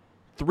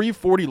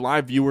 340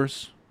 live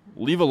viewers.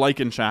 Leave a like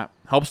in chat.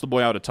 Helps the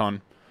boy out a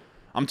ton.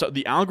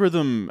 The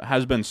algorithm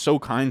has been so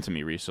kind to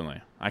me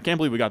recently. I can't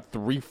believe we got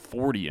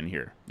 340 in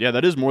here. Yeah,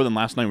 that is more than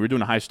last night. We were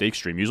doing a high stakes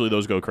stream. Usually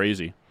those go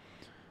crazy.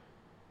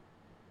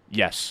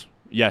 Yes.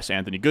 Yes,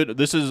 Anthony. Good.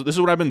 This is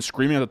what I've been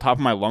screaming at the top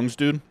of my lungs,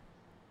 dude.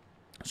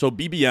 So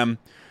BBM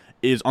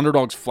is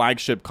Underdog's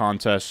flagship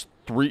contest.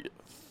 $3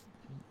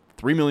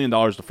 million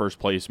to first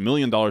place, $1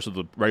 million to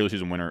the regular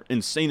season winner.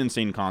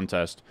 Insane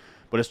contest.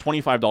 But it's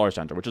 $25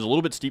 to enter, which is a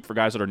little bit steep for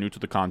guys that are new to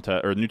the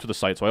contest or new to the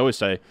site. So I always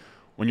say,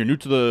 when you're new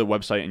to the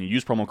website and you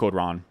use promo code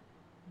RON,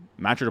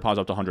 match your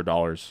deposit up to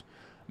 $100.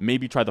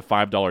 Maybe try the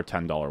 $5,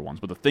 $10 ones.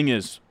 But the thing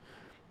is,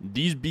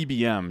 these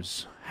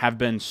BBMs have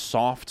been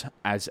soft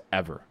as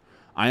ever.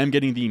 I am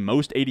getting the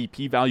most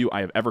ADP value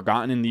I have ever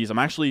gotten in these. I'm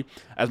actually,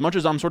 as much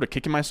as I'm sort of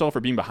kicking myself for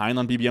being behind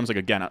on BBMs, like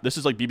again, this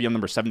is like BBM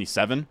number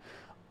 77.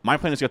 My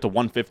plan is to get to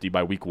 150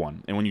 by week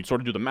 1. And when you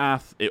sort of do the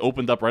math, it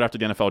opened up right after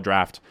the NFL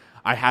draft.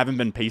 I haven't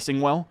been pacing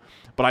well,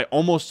 but I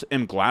almost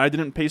am glad I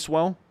didn't pace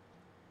well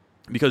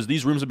because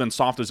these rooms have been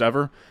soft as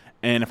ever.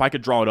 And if I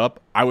could draw it up,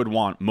 I would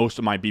want most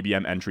of my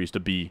BBM entries to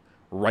be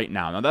right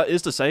now. Now, that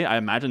is to say, I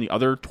imagine the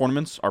other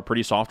tournaments are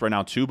pretty soft right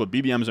now too, but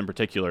BBMs in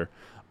particular,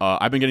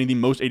 I've been getting the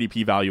most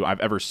ADP value I've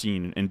ever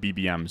seen in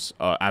BBMs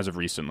as of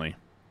recently.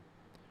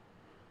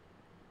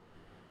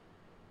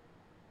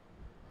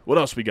 What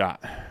else we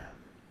got?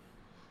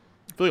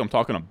 I feel like I'm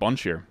talking a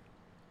bunch here.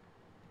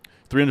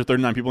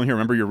 339 people in here.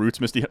 Remember your roots,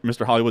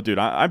 Mr. Hollywood, dude.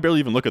 I barely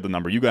even look at the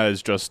number. You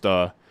guys just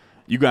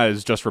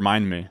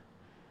remind me.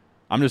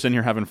 I'm just in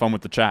here having fun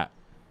with the chat.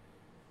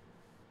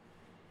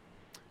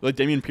 Like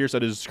Damian Pierce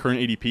at his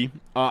current ADP.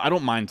 I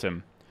don't mind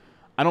him.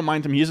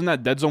 He is in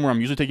that dead zone where I'm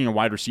usually taking a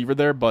wide receiver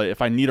there, but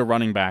if I need a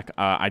running back,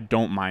 I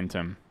don't mind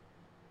him.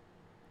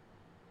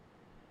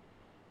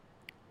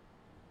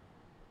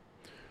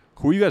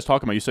 Who are you guys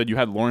talking about? You said you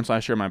had Lawrence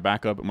last year, my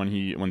backup, and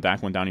when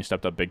Dak went down, he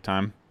stepped up big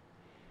time.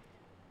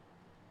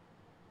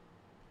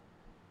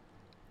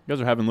 You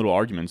guys are having little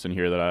arguments in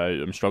here that I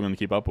am struggling to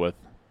keep up with.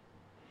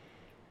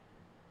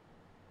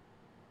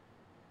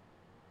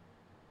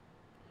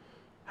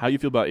 How do you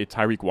feel about a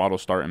Tyreek Waddle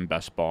start in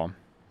best ball?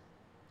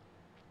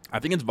 I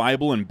think it's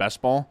viable in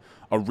best ball.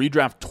 A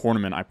redraft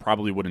tournament, I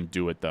probably wouldn't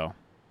do it, though.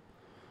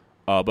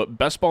 But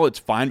best ball, it's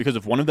fine because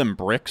if one of them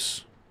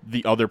bricks,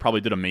 the other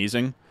probably did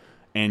amazing.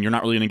 And you're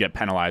not really going to get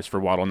penalized for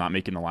Waddle not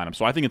making the lineup.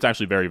 So I think it's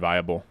actually very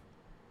viable.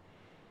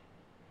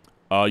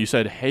 You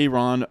said, hey,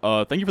 Ron.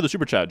 Thank you for the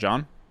super chat,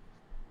 John.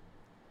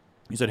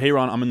 You said, hey,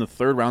 Ron, I'm in the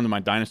 3rd round of my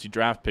Dynasty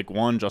draft. Pick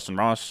 1, Justin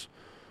Ross.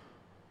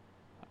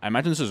 I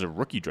imagine this is a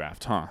rookie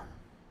draft, huh?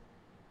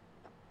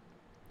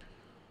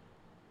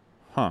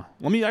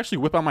 Let me actually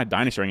whip out my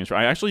Dynasty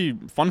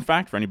rankings. Fun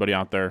fact for anybody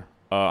out there,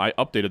 I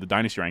updated the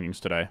Dynasty rankings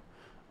today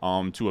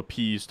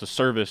to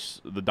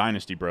service the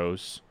Dynasty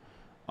bros.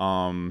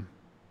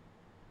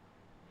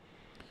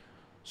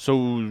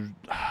 So,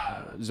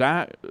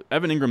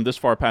 Evan Ingram this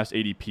far past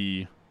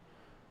ADP,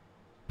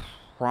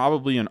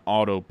 probably an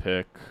auto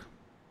pick.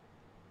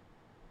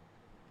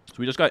 So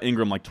we just got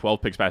Ingram like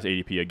 12 picks past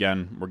ADP.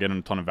 Again, we're getting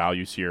a ton of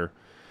values here.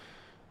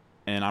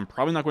 And I'm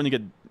probably not going to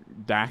get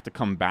Dak to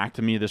come back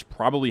to me. This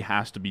probably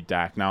has to be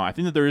Dak. Now, I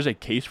think that there is a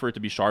case for it to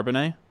be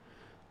Charbonnet.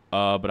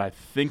 But I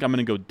think I'm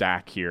going to go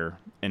Dak here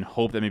and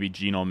hope that maybe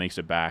Geno makes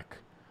it back.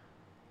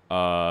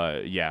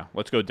 Yeah,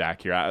 let's go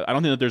Dak here. I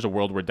don't think that there's a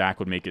world where Dak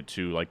would make it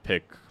to, like,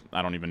 pick,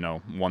 I don't even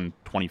know,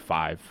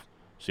 125.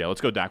 So, yeah,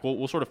 let's go Dak.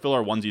 We'll sort of fill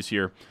our onesies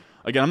here.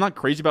 Again, I'm not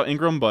crazy about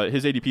Ingram, but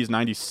his ADP is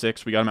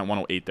 96. We got him at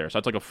 108 there. So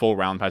that's like a full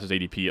round past his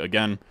ADP.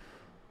 Again,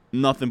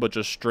 nothing but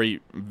just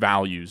straight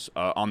values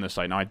on this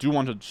site. Now, I do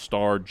want to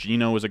star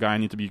Geno as a guy I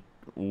need to be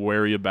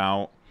wary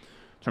about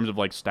in terms of,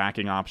 like,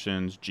 stacking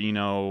options.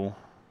 Geno,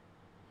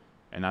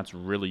 and that's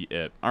really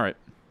it. All right.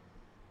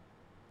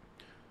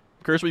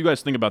 Curious what you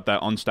guys think about that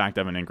unstacked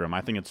Evan Ingram.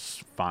 I think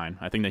it's fine.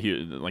 I think that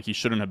he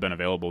shouldn't have been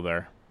available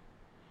there.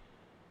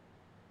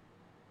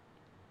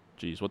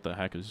 Jeez, what the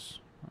heck is...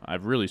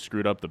 I've really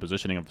screwed up the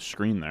positioning of the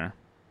screen there.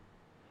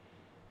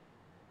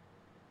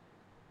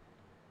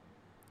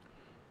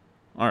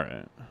 All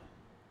right.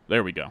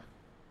 There we go.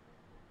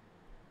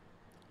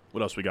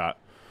 What else we got?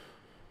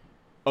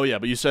 Oh, yeah,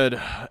 but you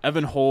said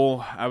Evan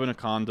Hull,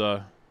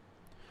 Abanaconda.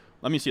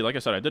 Let me see. Like I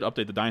said, I did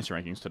update the Dynasty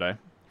rankings today.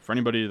 For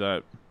anybody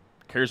that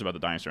cares about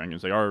the Dynasty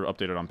rankings, they are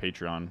updated on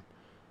Patreon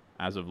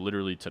as of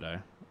literally today.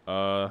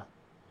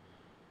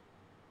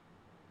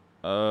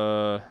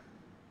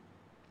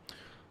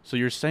 So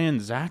you're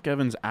saying Zach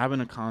Evans,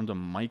 Abanaconda,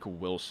 Mike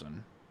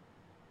Wilson.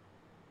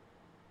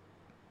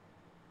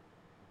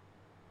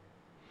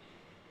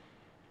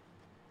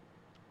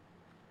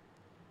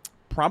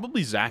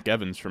 Probably Zach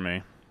Evans for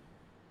me.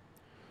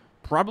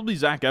 Probably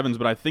Zach Evans,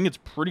 but I think it's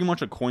pretty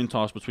much a coin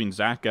toss between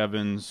Zach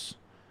Evans,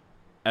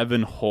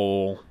 Evan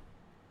Hull,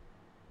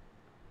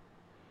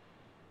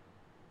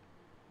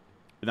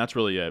 and that's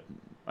really it.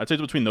 I'd say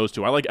it's between those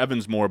two. I like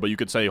Evans more, but you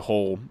could say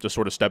Hull just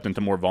sort of stepped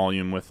into more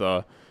volume with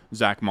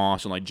Zach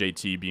Moss and like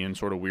JT being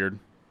sort of weird.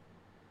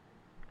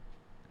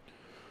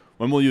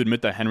 When will you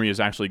admit that Henry is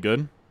actually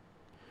good?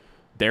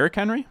 Derrick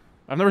Henry?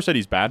 I've never said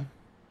he's bad.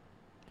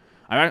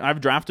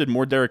 I've drafted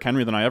more Derrick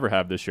Henry than I ever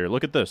have this year.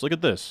 Look at this. Look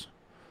at this.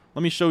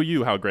 Let me show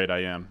you how great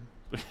I am.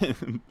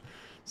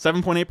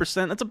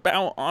 7.8%. That's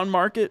about on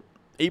market.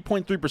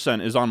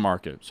 8.3% is on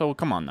market. So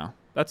come on now.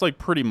 That's like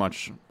pretty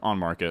much on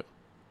market.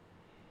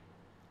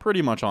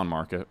 Pretty much on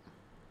market.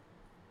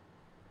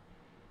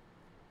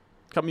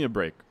 Cut me a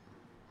break.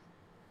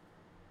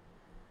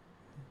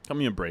 Cut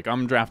me a break.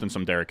 I'm drafting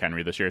some Derrick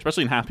Henry this year,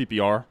 especially in half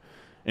PPR.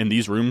 In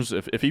these rooms,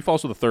 if he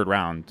falls to the third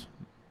round,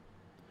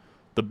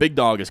 the big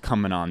dog is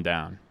coming on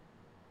down.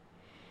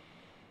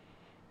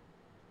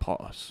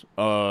 Pause.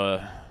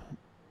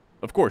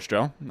 Of course,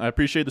 Joe. I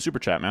appreciate the super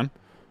chat, man.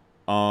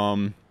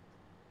 Ron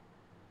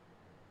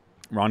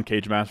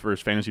Cage Mass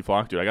versus Fantasy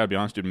Flock. Dude, I gotta be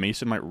honest, dude.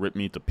 Mason might rip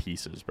me to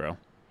pieces, bro.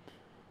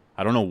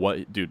 I don't know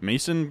what... Dude,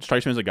 Mason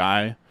strikes me as a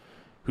guy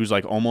who's,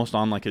 like, almost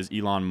on, like, his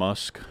Elon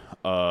Musk...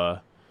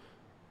 what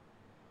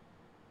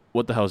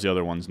the hell's the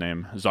other one's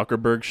name?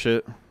 Zuckerberg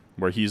shit?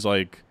 Where he's,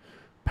 like,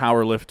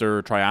 power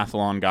lifter,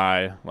 triathlon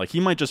guy. Like, he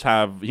might just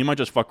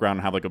fuck around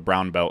and have, like, a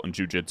brown belt in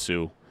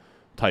jiu-jitsu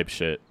type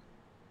shit.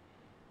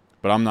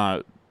 But I'm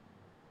not...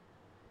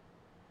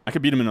 I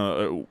could beat him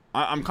in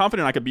I'm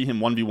confident I could beat him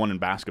 1v1 in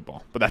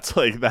basketball. But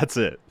that's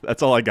it.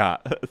 That's all I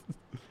got.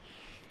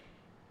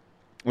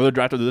 Whether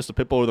drafted this, the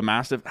Pitbull or the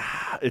Mastiff,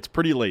 it's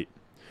pretty late.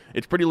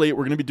 It's pretty late.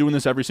 We're going to be doing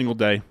this every single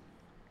day.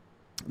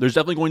 There's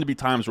definitely going to be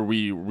times where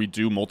we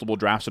do multiple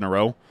drafts in a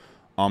row.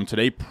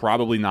 Today,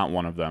 probably not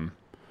one of them.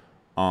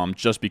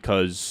 Just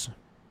because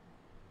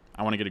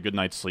I want to get a good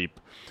night's sleep.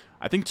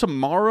 I think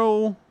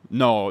tomorrow...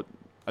 No,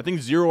 I think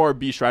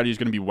 0RB strategy is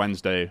going to be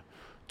Wednesday.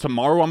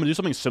 Tomorrow, I'm going to do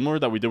something similar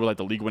that we did with like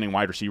the league-winning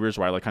wide receivers,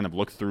 where I like kind of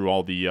look through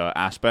all the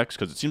aspects,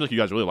 because it seems like you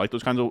guys really like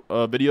those kinds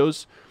of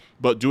videos,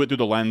 but do it through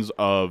the lens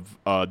of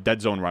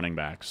dead zone running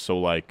backs. So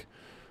like,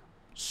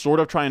 sort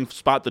of try and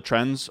spot the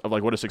trends of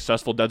like what a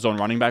successful dead zone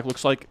running back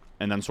looks like,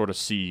 and then sort of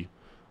see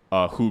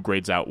who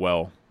grades out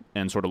well,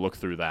 and sort of look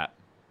through that.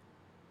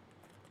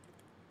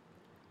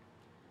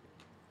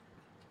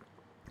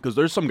 Because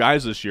there's some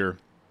guys this year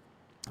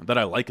that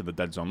I like in the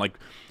dead zone. Like,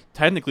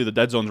 technically, the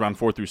dead zone's around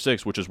 4 through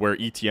 6, which is where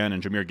ETN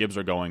and Jahmyr Gibbs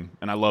are going.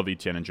 And I love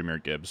ETN and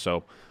Jahmyr Gibbs.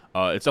 So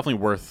it's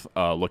definitely worth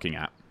looking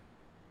at.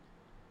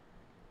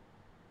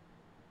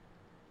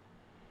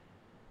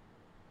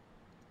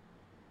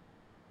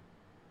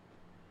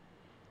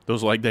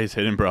 Those leg days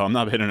hitting, bro. I'm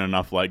not hitting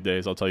enough leg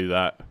days, I'll tell you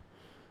that.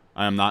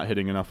 I am not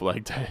hitting enough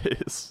leg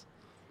days.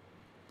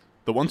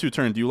 The 1-2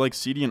 turn, do you like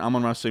CD and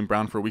Amon-Ra St.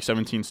 Brown for Week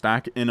 17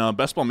 stack? In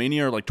Best Ball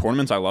Mania or like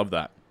tournaments, I love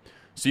that.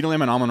 CeeDee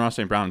Lamb and Amon-Ra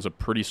St. Brown is a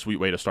pretty sweet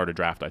way to start a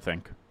draft, I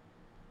think.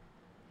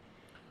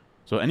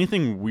 So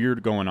anything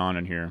weird going on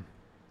in here?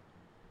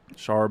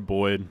 Shar,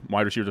 Boyd,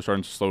 wide receivers are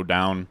starting to slow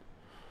down. I'm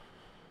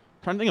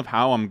trying to think of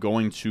how I'm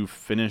going to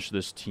finish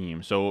this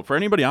team. So for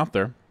anybody out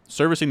there,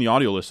 servicing the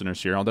audio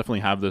listeners here, I'll definitely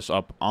have this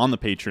up on the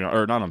Patreon,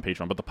 or not on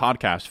Patreon, but the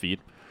podcast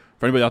feed.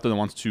 For anybody out there that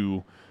wants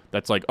to,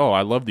 that's like, oh,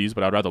 I love these,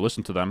 but I'd rather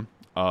listen to them.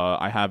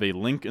 I have a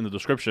link in the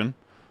description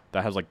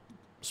that has like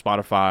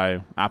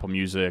Spotify, Apple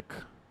Music,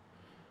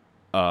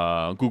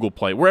 Google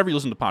Play, wherever you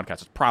listen to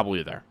podcasts, it's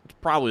probably there. It's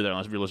probably there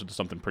unless if you listen to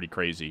something pretty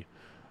crazy.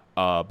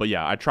 But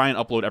yeah, I try and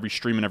upload every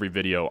stream and every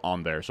video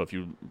on there. So if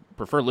you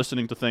prefer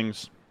listening to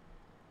things,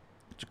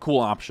 it's a cool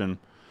option.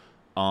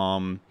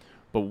 But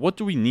what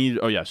do we need?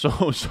 Oh yeah,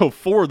 so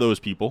for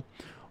those people,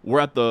 we're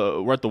at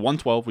the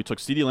 112. We took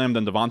CeeDee Lamb,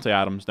 then Devontae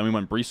Adams, then we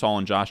went Breece Hall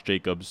and Josh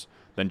Jacobs,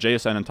 then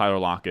JSN and Tyler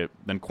Lockett,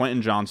 then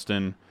Quentin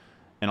Johnston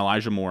and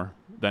Elijah Moore,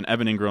 then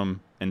Evan Ingram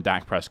and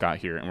Dak Prescott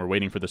here, and we're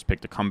waiting for this pick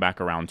to come back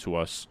around to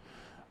us.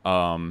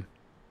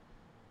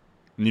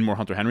 Need more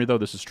Hunter Henry though.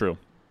 This is true.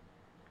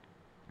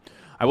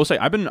 I will say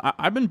I've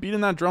been beating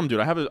that drum, dude.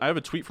 I have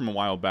a tweet from a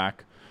while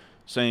back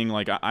saying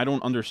like I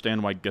don't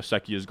understand why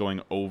Gesicki is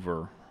going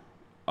over.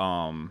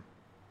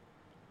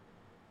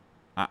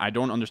 I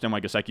don't understand why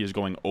Gesicki is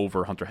going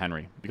over Hunter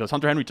Henry, because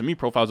Hunter Henry to me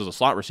profiles as a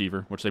slot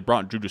receiver, which they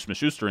brought Juju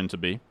Smith-Schuster in to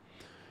be,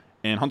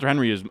 and Hunter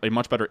Henry is a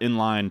much better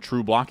inline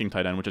true blocking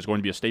tight end, which is going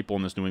to be a staple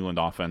in this New England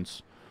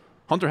offense.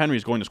 Hunter Henry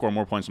is going to score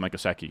more points than Mike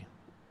Gesicki.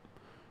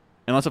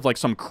 Unless if like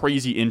some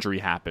crazy injury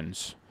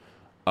happens,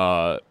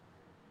 and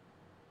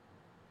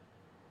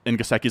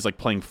Gesicki's like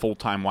playing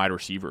full-time wide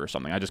receiver or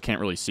something. I just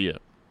can't really see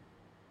it.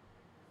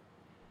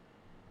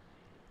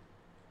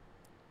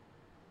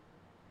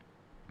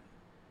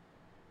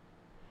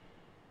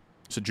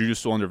 So Juju's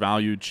still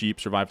undervalued, cheap,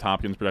 survived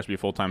Hopkins, projects to be a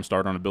full-time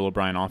starter on a Bill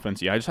O'Brien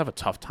offense. Yeah, I just have a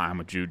tough time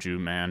with Juju,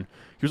 man.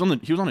 He was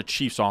on a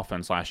Chiefs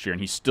offense last year,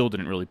 and he still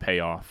didn't really pay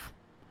off.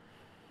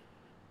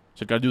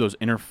 So got to do those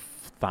inner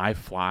thigh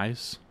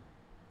flies.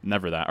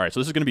 Never that. All right, so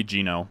this is going to be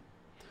Geno.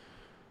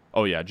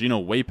 Oh, yeah, Geno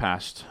way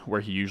past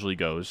where he usually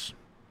goes.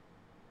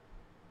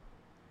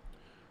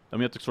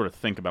 Then we have to sort of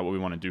think about what we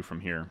want to do from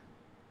here.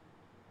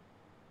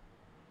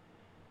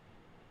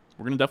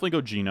 We're going to definitely go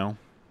Geno.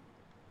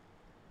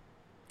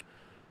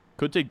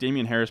 Could take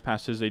Damian Harris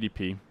past his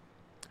ADP.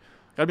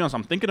 Gotta be honest,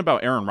 I'm thinking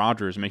about Aaron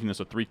Rodgers making this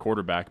a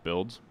 3-quarterback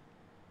build.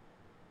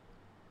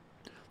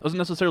 Doesn't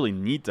necessarily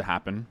need to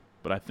happen,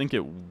 but I think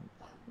it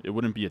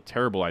wouldn't be a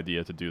terrible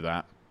idea to do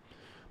that.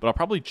 But I'll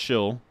probably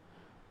chill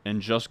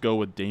and just go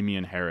with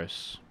Damian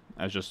Harris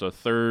as just a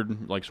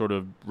third, like, sort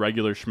of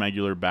regular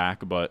schmegular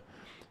back. But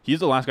he's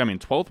the last guy. I mean,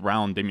 12th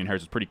round Damian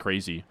Harris is pretty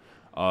crazy.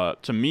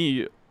 To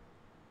me,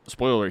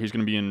 spoiler alert, he's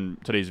going to be in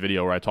today's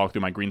video where I talk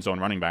through my green zone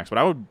running backs. But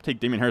I would take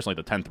Damian Harris in,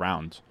 like, the 10th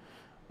round,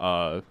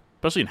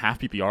 especially in half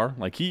PPR.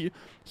 Like, he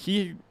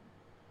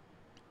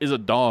is a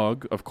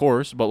dog, of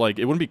course, but, like,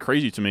 it wouldn't be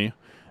crazy to me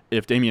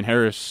if Damian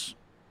Harris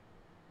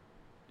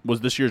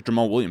was this year's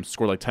Jamal Williams,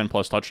 scored like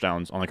 10-plus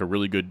touchdowns on, like, a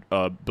really good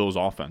Bills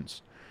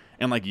offense.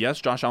 And, like,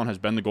 yes, Josh Allen has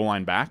been the goal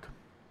line back,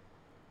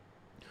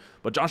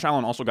 but Josh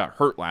Allen also got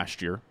hurt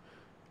last year,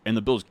 and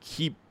the Bills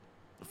keep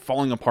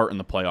falling apart in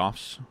the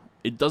playoffs.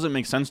 It doesn't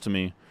make sense to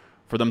me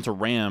for them to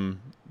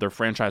ram their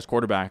franchise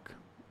quarterback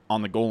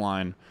on the goal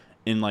line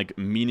in, like,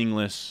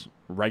 meaningless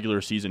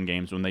regular season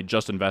games when they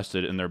just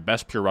invested in their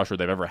best pure rusher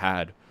they've ever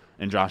had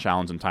in Josh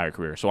Allen's entire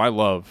career. So I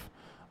love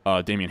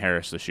Damian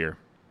Harris this year.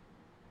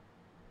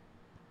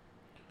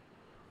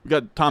 We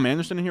got Tom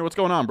Anderson in here. What's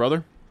going on,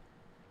 brother?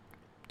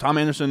 Tom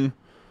Anderson,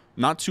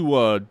 not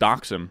to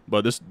dox him,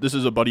 but this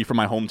is a buddy from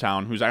my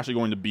hometown who's actually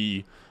going to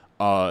be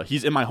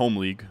he's in my home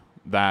league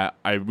that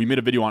we made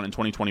a video on in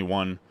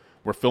 2021.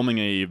 We're filming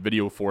a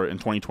video for it in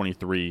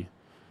 2023.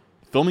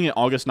 Filming it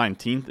August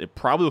 19th. It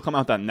probably will come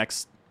out that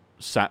next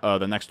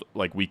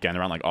like weekend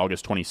around like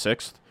August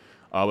 26th.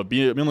 But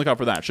be on the lookout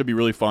for that. It should be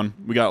really fun.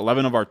 We got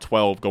 11 of our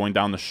 12 going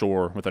down the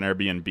shore with an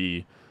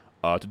Airbnb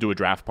to do a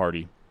draft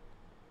party.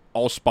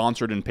 All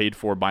sponsored and paid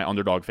for by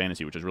Underdog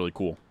Fantasy, which is really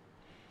cool.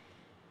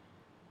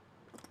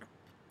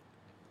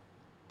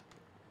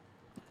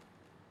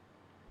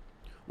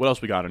 What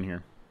else we got in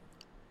here?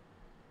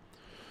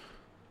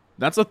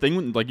 That's the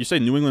thing, like you say,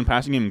 New England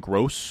passing game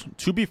gross.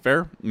 To be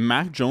fair,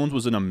 Mac Jones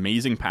was an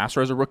amazing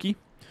passer as a rookie.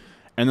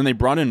 And then they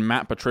brought in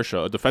Matt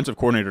Patricia, a defensive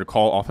coordinator, to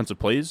call offensive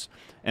plays.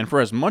 And for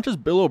as much as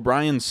Bill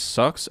O'Brien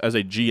sucks as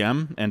a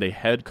GM and a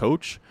head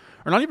coach,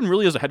 or not even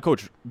really as a head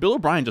coach, Bill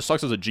O'Brien just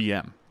sucks as a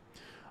GM.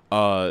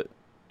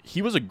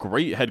 He was a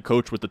great head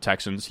coach with the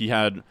Texans. He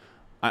had,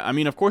 I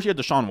mean, of course he had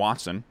Deshaun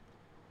Watson,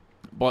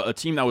 but a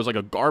team that was like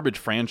a garbage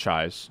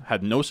franchise,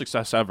 had no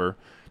success ever,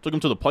 took him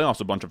to the playoffs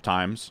a bunch of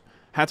times,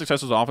 had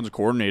success as an offensive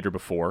coordinator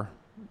before.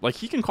 Like,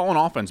 he can call an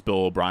offense,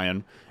 Bill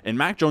O'Brien, and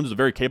Mac Jones is a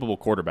very capable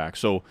quarterback.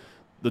 So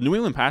the New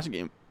England passing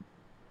game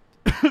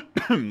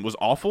was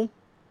awful,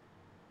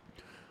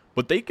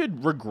 but they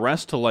could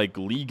regress to like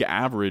league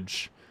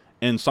average,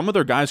 and some of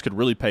their guys could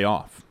really pay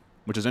off,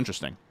 which is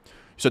interesting.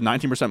 You said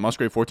 19%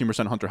 Musgrave,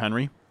 14% Hunter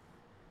Henry.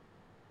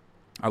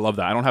 I love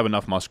that. I don't have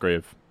enough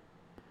Musgrave.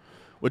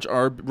 Which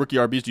rookie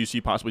RBs do you see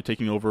possibly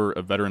taking over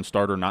a veteran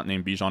starter not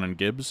named Bijan and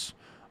Gibbs?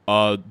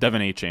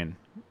 Devin Achane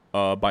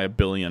by $1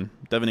 billion.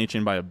 Devin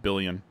Achane by $1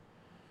 billion.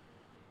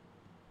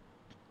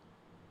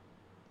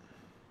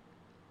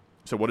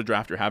 So what a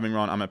draft you're having,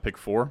 Ron. I'm at pick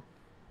 4.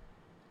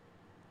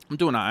 I'm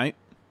doing all right.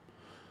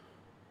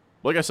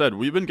 Like I said,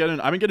 I've been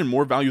getting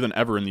more value than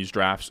ever in these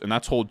drafts, and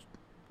that's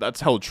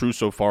held true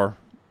so far.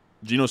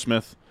 Geno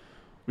Smith,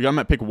 we got him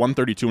at pick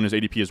 132, and his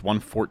ADP is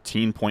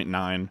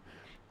 114.9.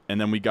 And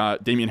then we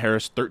got Damian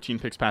Harris, 13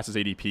 picks past his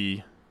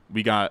ADP.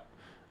 We got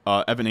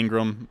Evan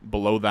Ingram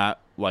below that,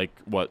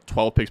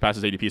 12 picks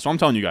past his ADP. So I'm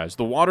telling you guys,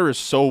 the water is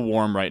so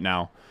warm right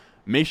now.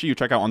 Make sure you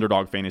check out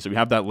Underdog Fantasy. We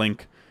have that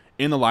link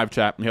in the live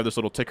chat. We have this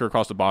little ticker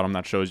across the bottom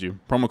that shows you.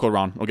 Promo code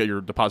RON will get your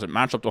deposit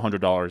matched up to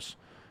 $100.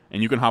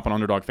 And you can hop on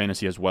Underdog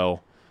Fantasy as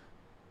well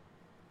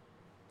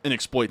and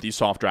exploit these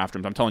soft draft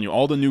rooms. I'm telling you,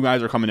 all the new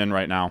guys are coming in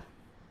right now.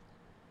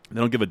 They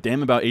don't give a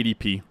damn about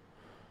ADP.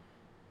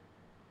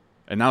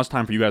 And now it's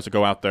time for you guys to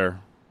go out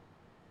there,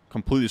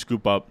 completely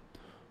scoop up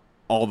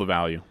all the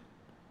value.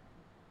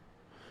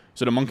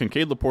 So among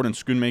Kincaid, Laporte, and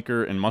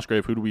Schoonmaker and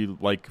Musgrave, who do we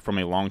like from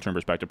a long-term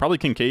perspective? Probably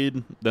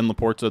Kincaid, then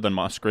Laporta, then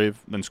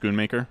Musgrave, then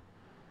Schoonmaker.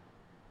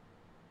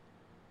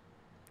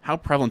 How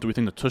prevalent do we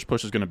think the tush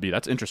push is going to be?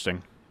 That's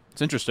interesting.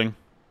 It's interesting.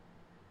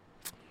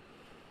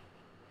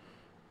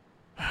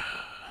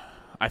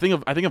 I think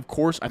of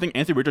course,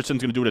 Anthony Richardson's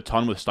going to do it a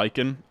ton with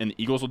Steichen, and the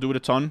Eagles will do it a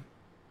ton.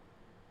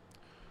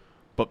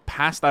 But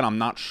past that, I'm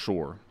not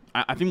sure.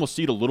 I think we'll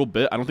see it a little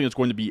bit. I don't think it's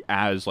going to be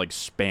as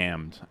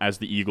spammed as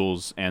the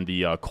Eagles and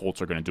the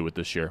Colts are going to do it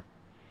this year.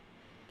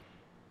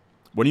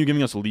 When are you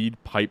giving us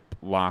lead pipe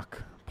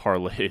lock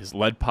parlays?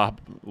 Lead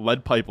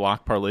pipe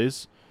lock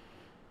parlays?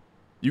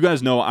 You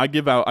guys know I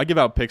give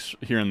out picks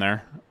here and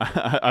there.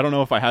 I don't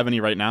know if I have any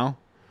right now,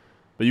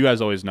 but you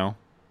guys always know.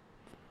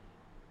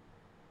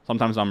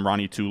 Sometimes I'm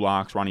Ronnie 2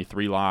 locks, Ronnie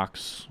 3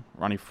 locks,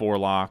 Ronnie 4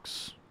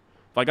 locks.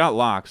 If I got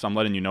locks, I'm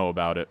letting you know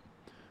about it.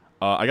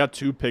 I got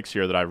 2 picks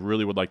here that I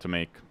really would like to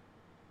make.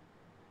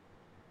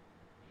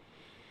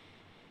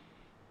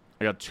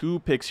 I got 2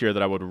 picks here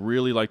that I would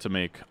really like to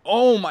make.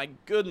 Oh my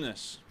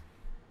goodness.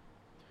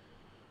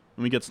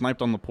 Let me get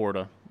sniped on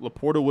Laporta.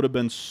 Laporta would have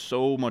been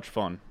so much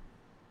fun.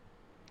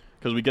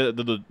 Because we get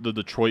the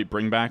Detroit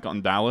bring back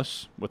on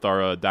Dallas with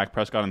our Dak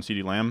Prescott and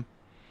CeeDee Lamb.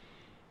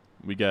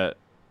 We get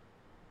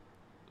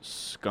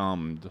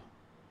scummed.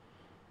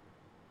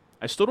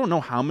 I still don't know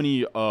how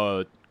many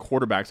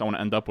quarterbacks I want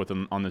to end up with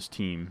on this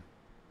team.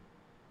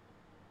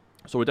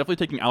 So we're definitely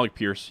taking Alec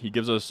Pierce. He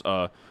gives us,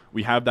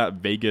 we have that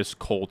Vegas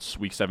Colts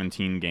Week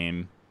 17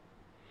 game.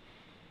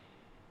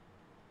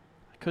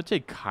 I could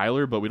take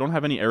Kyler, but we don't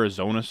have any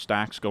Arizona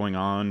stacks going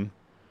on.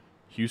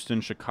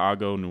 Houston,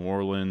 Chicago, New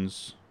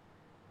Orleans.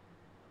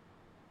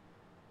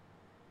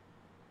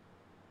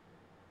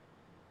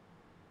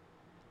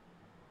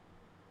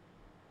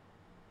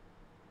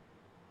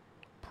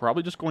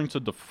 Probably just going to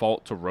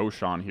default to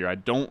Roschon here. I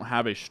don't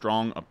have a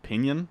strong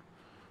opinion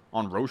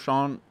on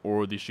Roschon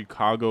or the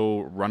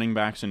Chicago running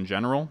backs in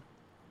general.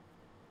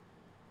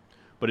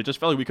 But it just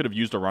felt like we could have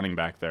used a running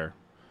back there.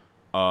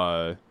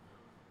 We're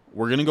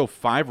going to go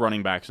 5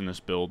 running backs in this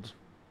build.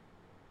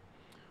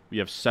 We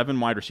have 7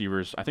 wide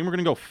receivers. I think we're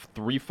going to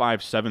go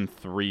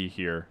 3-5-7-3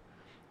 here.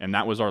 And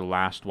that was our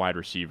last wide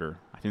receiver.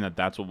 I think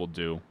that's what we'll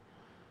do.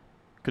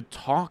 Could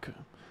talk...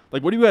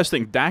 Like, what do you guys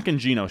think? Dak and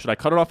Geno. Should I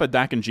cut it off at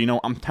Dak and Geno?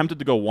 I'm tempted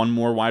to go one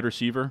more wide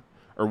receiver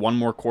or one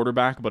more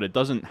quarterback, but it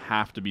doesn't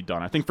have to be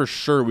done. I think for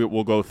sure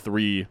we'll go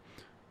 3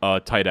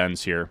 tight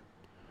ends here.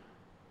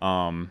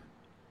 We'll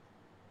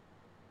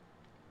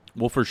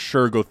for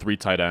sure go 3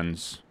 tight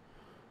ends.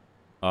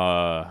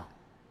 I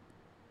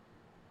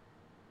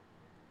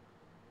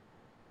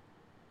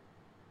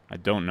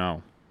don't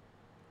know.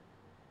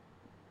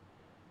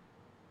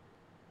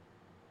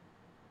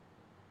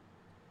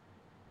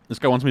 This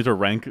guy wants me to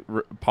rank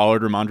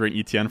Pollard, Ramondre, and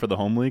Etienne for the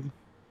home league.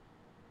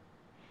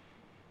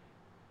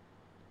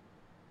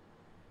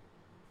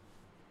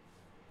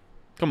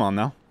 Come on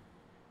now.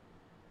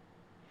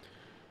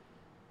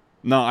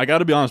 No, I got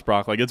to be honest,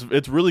 Brock. Like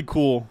it's really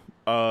cool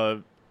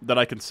that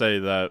I can say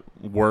that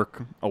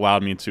work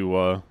allowed me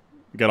to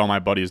get all my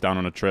buddies down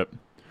on a trip.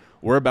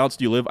 Whereabouts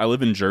do you live? I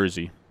live in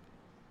Jersey,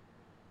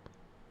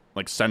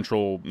 like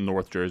central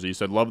North Jersey. He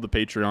said, "Love the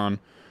Patreon.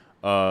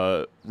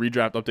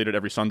 Redraft updated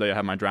every Sunday. I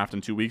have my draft in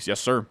 2 weeks." Yes,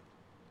 sir.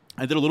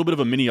 I did a little bit of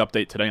a mini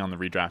update today on the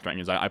redraft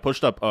rankings. I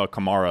pushed up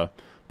Kamara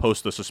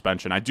post the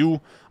suspension. I think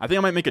I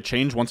might make a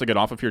change once I get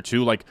off of here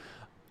too. Like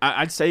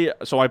I'd say,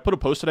 so I put a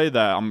post today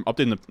that I'm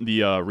updating the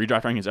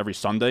redraft rankings every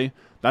Sunday.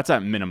 That's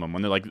at minimum.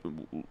 When they're like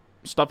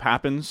stuff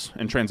happens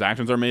and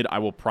transactions are made, I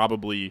will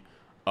probably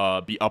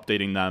be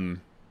updating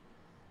them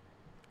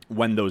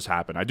when those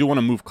happen. I do want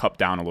to move Cup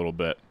down a little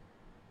bit.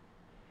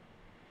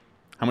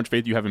 How much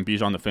faith do you have in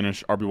Bijan to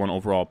finish RB1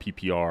 overall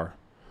PPR?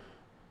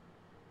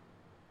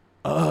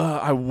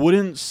 I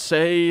wouldn't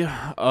say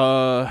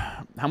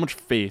how much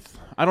faith.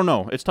 I don't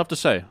know. It's tough to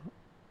say.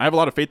 I have a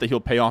lot of faith that he'll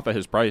pay off at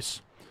his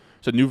price.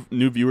 So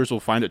new viewers will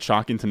find it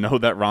shocking to know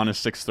that Ron is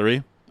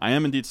 6'3". I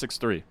am indeed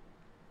 6'3".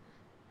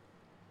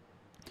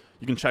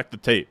 You can check the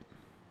tape.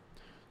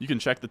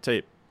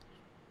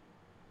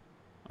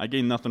 I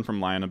gained nothing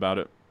from lying about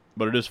it,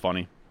 but it is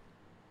funny.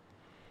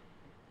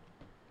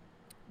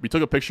 We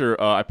took a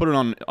picture. I put it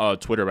on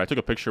Twitter, but I took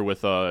a picture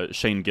with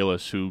Shane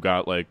Gillis, who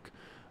got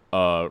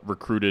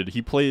recruited.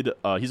 He played.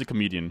 He's a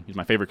comedian. He's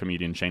my favorite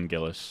comedian, Shane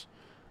Gillis.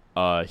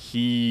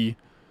 He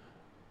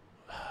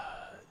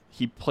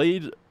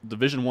played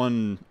Division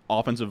I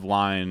offensive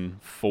line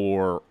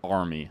for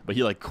Army, but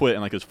he quit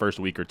in his first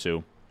week or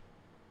two.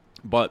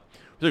 But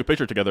we took a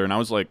picture together, and I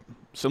was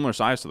similar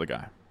size to the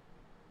guy.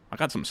 I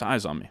got some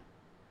size on me.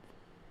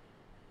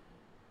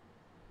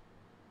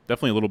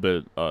 Definitely a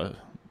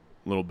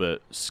little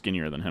bit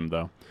skinnier than him,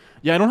 though.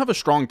 Yeah, I don't have a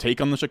strong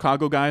take on the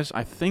Chicago guys.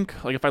 I think,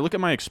 if I look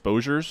at my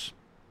exposures,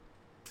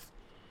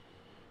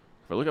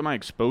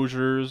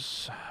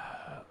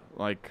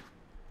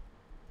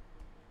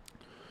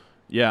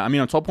 yeah, I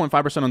mean, I'm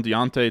 12.5% on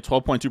Deontay,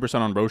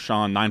 12.2% on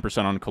Roschon,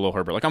 9% on Khalil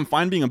Herbert. I'm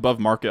fine being above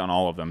market on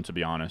all of them, to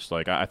be honest.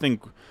 I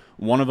think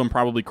one of them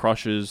probably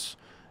crushes,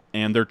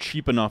 and they're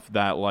cheap enough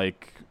that,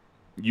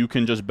 you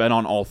can just bet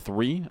on all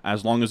 3,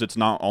 as long as it's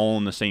not all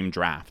in the same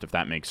draft, if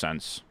that makes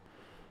sense.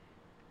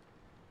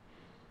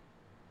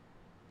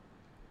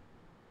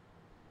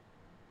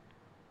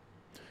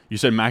 You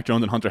said Mac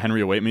Jones and Hunter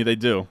Henry await me? They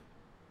do.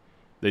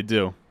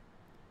 I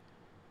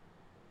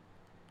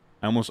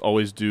almost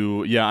always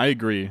do. Yeah, I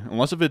agree.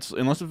 Unless if it's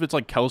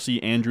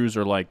Kelsey, Andrews,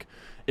 or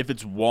if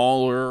it's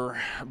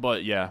Waller.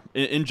 But yeah,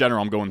 in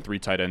general, I'm going 3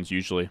 tight ends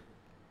usually.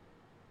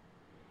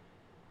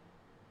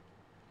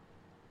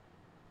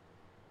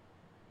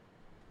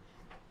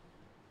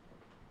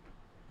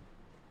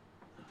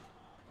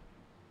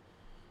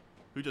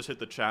 Who just hit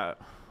the chat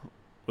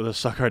with a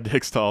suck our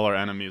dicks to all our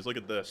enemies? Look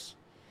at this.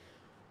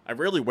 I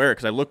rarely wear it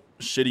because I look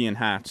shitty in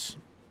hats.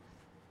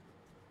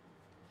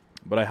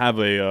 But I have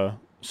a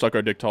suck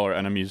our dick to all our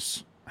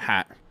enemies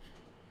hat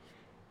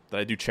that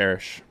I do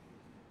cherish.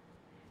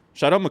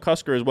 Shout out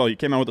McCusker as well. He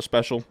came out with a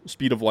special,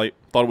 Speed of Light.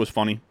 Thought it was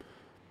funny.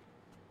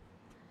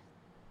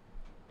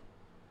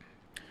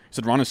 He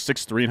said Ron is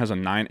 6'3" and has a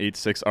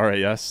 9.86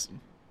 RAS.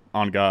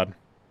 On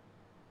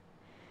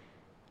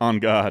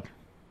God.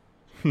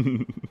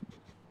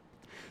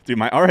 Dude,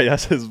 my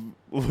RAS is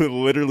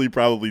literally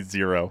probably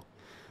 0.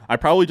 I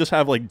probably just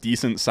have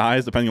decent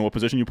size depending on what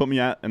position you put me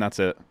at, and that's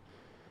it.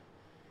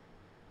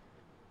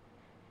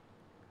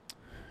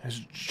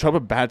 Is Chubb a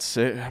bad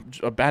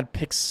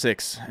pick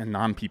 6 in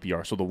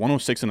non-PPR? So the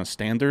 106 in a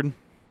standard.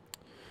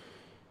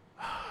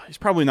 He's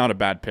probably not a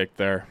bad pick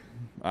there.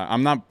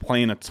 I'm not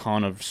playing a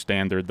ton of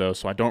standard, though,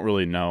 so I don't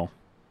really know.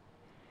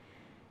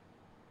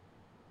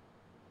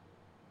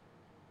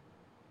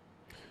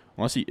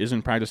 Unless he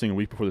isn't practicing a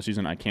week before the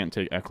season, I can't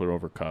take Eckler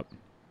over Kupp.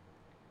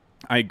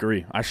 I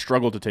agree. I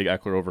struggle to take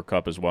Eckler over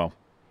Kupp as well.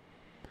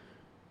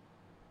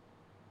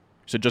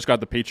 So just got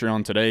the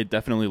Patreon today.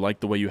 Definitely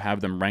like the way you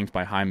have them ranked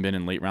by high, mid,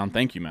 and late round.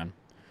 Thank you, man.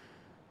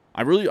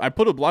 I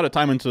put a lot of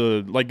time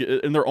into, like,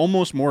 and they're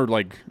almost more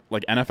like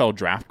NFL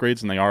draft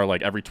grades than they are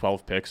like every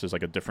 12 picks is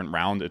like a different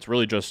round. It's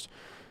really just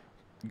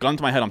gun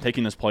to my head, I'm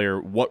taking this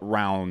player, what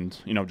round,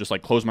 just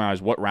like close my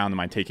eyes, what round am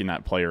I taking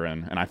that player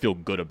in? And I feel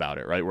good about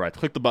it, right? Where I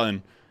click the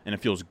button and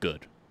it feels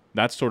good.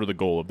 That's sort of the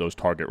goal of those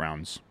target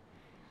rounds.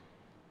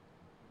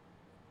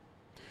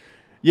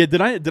 Yeah,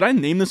 did I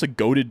name this a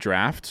GOATED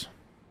draft?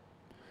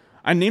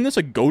 I named this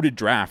a GOATED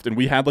draft, and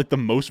we had like the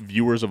most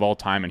viewers of all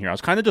time in here. I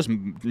was kind of just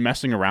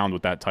messing around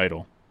with that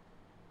title.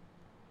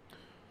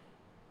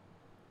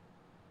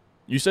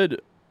 You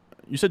said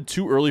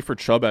too early for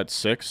Chubb at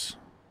 6.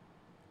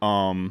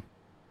 But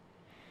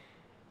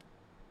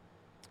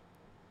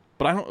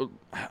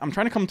I'm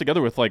trying to come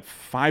together with like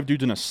 5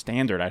 dudes in a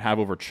standard I'd have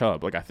over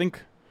Chubb. Like, I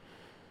think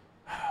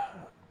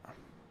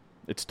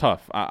it's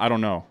tough. I don't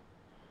know.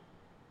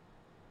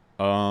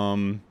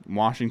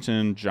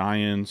 Washington,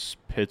 Giants,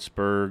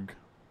 Pittsburgh.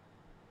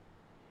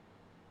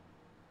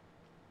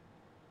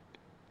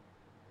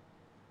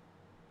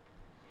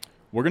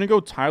 We're going to go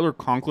Tyler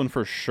Conklin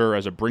for sure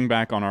as a bring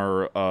back on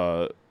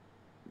our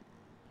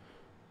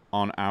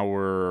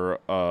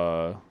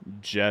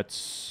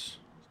Jets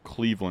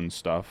Cleveland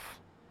stuff.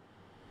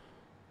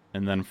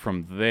 And then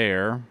from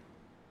there,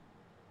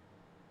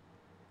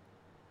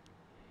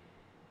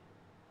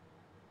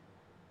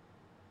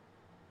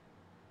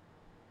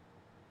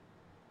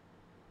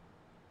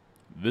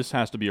 this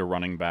has to be a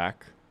running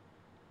back.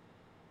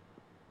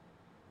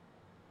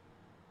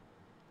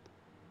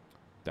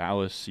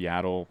 Dallas,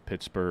 Seattle,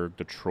 Pittsburgh,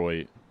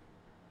 Detroit.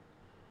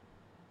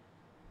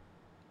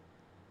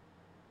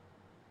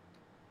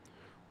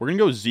 We're going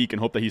to go Zeke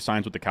and hope that he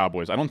signs with the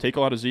Cowboys. I don't take a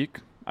lot of Zeke.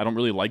 I don't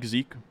really like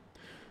Zeke.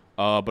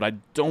 But I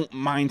don't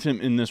mind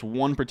him in this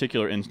one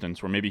particular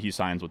instance where maybe he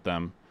signs with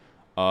them.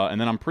 And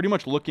then I'm pretty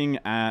much looking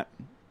at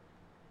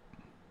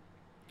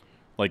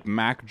like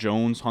Mac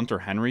Jones, Hunter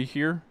Henry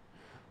here.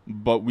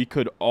 But we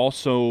could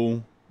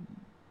also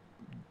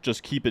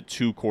just keep it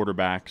 2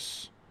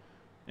 quarterbacks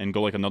and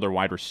go like another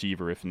wide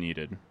receiver if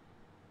needed.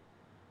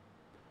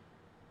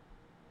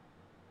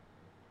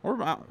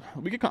 Or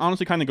we could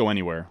honestly kind of go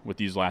anywhere with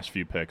these last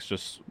few picks.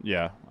 Just,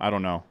 yeah, I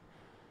don't know.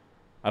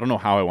 I don't know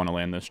how I want to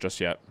land this just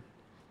yet.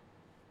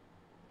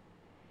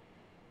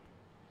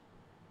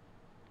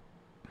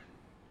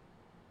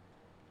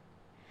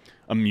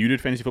 A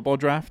muted fantasy football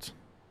draft?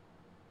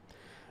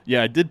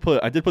 Yeah, I did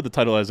put the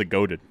title as a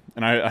GOATED,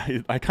 and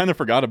I kind of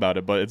forgot about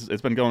it, but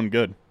it's been going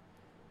good.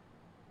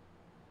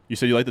 You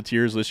said you like the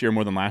tiers this year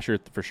more than last year,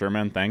 for sure,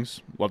 man.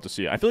 Thanks. Love to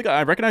see it. I feel like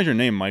I recognize your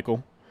name,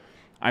 Michael.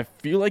 I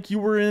feel like you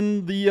were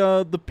in the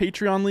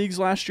Patreon leagues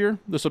last year,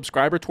 the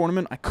subscriber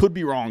tournament. I could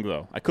be wrong,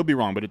 though. I could be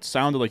wrong, but it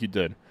sounded like you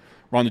did.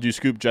 Ron, did you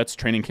scoop Jets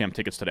training camp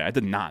tickets today? I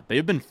did not. They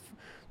have been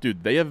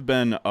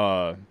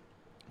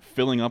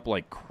filling up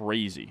like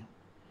crazy.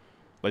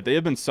 Like, they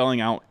have been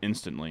selling out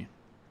instantly.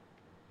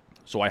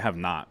 So I have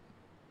not.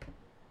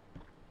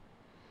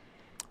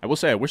 I will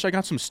say, I wish I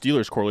got some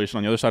Steelers correlation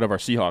on the other side of our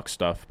Seahawks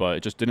stuff, but it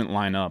just didn't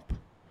line up.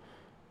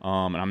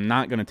 And I'm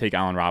not going to take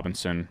Allen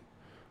Robinson.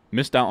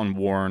 Missed out on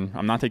Warren.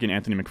 I'm not taking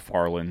Anthony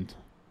McFarland.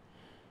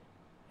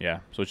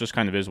 Yeah, so it just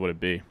kind of is what it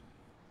be.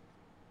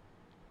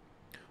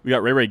 We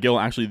got Ray Gill,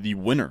 actually the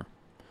winner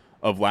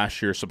of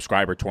last year's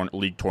subscriber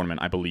league tournament,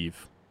 I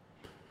believe.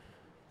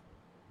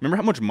 Remember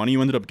how much money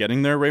you ended up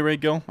getting there, Ray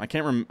Gill? I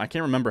can't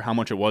remember how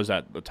much it was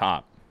at the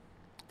top.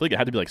 I feel like it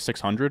had to be like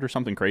 600 or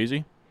something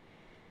crazy.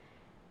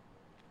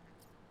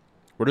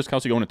 Where does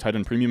Kelsey go in a tight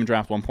end premium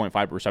draft?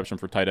 1.5 reception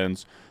for tight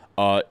ends.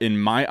 In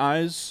my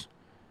eyes,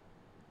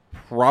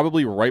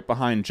 probably right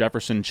behind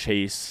Jefferson,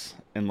 Chase,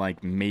 and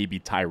like maybe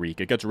Tyreek.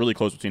 It gets really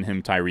close between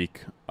him, Tyreek,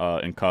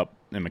 and Kupp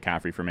and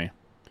McCaffrey for me.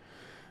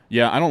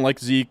 Yeah, I don't like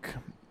Zeke.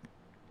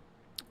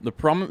 The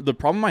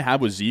problem I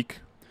have with Zeke,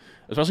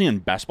 especially in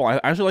best ball, I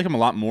actually like him a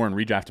lot more in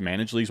redraft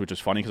managed leagues, which is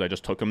funny because I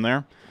just took him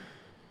there.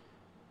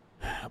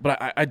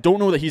 But I don't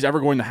know that he's ever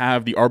going to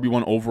have the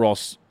RB1 overall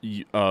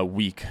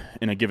week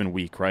in a given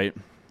week, right?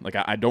 Like,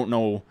 I don't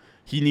know.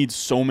 He needs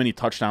so many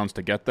touchdowns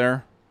to get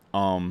there.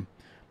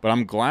 But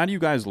I'm glad you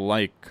guys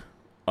like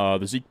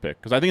the Zeke pick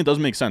because I think it does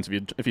make sense.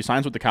 If he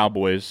signs with the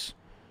Cowboys,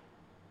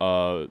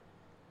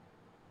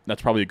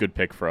 that's probably a good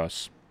pick for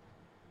us.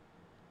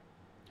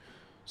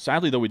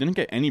 Sadly, though, we didn't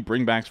get any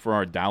bringbacks for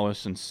our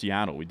Dallas and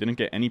Seattle. We didn't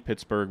get any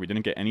Pittsburgh. We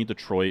didn't get any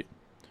Detroit.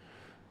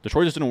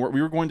 Detroit just didn't work.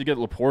 We were going to get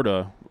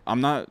Laporta. I'm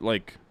not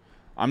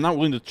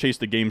willing to chase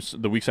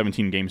the Week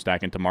 17 game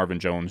stack into Marvin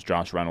Jones,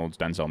 Josh Reynolds,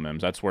 Denzel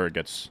Mims. That's where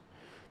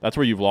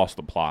you've lost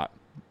the plot.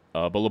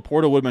 But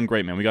Laporta would have been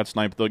great, man. We got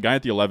sniped. The guy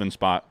at the 11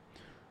 spot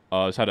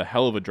has had a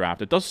hell of a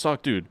draft. It does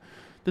suck, dude.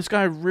 This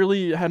guy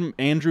really had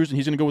Andrews, and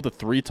he's going to go with a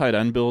 3 tight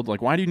end build.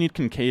 Like, why do you need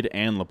Kincaid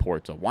and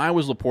Laporta? Why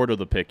was Laporta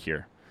the pick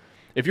here?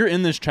 If you're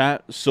in this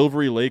chat,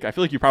 Silvery Lake, I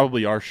feel like you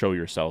probably are. Show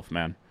yourself,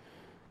 man.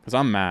 Because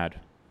I'm mad.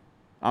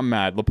 I'm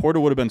mad.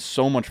 Laporta would have been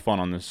so much fun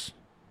on this.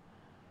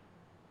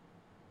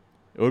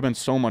 It would have been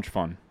so much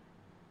fun.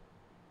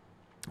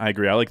 I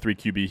agree. I like 3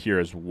 QB here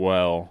as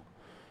well.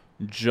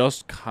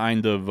 Just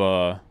kind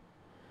of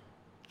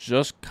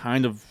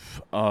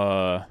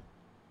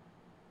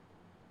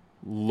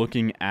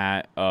looking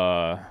at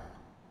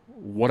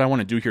what I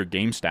want to do here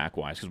game stack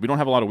wise, because we don't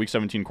have a lot of week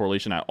 17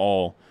 correlation at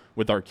all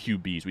with our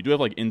QBs. We do have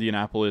like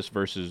Indianapolis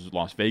versus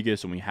Las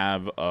Vegas, and we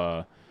have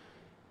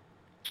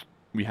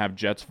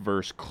Jets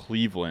versus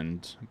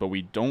Cleveland, but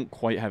we don't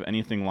quite have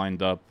anything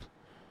lined up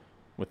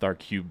with our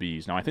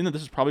QBs. Now I think that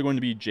this is probably going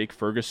to be Jake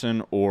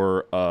Ferguson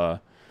or so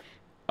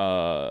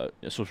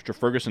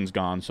Ferguson's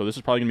gone, so this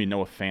is probably gonna be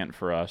Noah Fant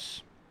for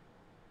us.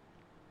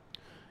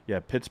 Yeah,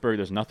 Pittsburgh,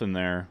 there's nothing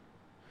there.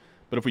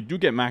 But if we do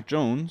get Mac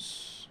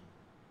Jones,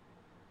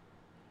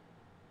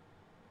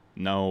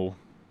 no.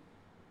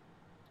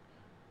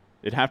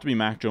 It'd have to be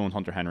Mac Jones,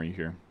 Hunter Henry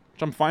here,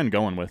 which I'm fine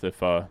going with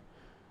if as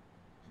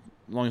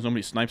long as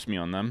nobody snipes me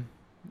on them.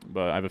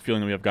 But I have a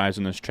feeling that we have guys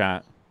in this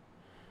chat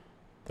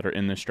that are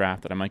in this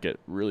draft that I might get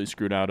really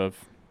screwed out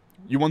of.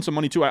 You won some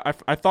money too?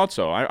 I thought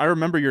so. I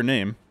remember your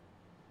name.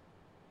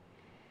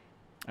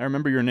 I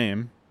remember your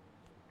name.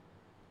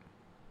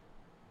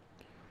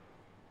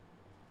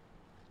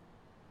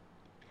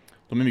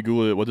 Let me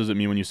Google it. What does it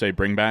mean when you say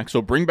bring back?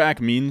 So bring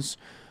back means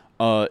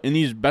in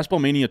these Best Ball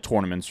Mania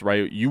tournaments,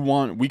 right, you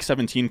want Week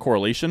 17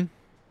 correlation.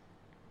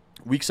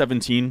 Week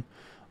 17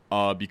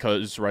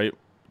 because, right,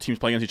 teams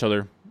play against each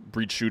other,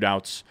 breed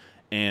shootouts,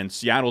 and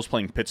Seattle's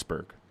playing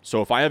Pittsburgh.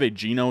 So if I have a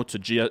Geno to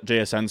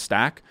JSN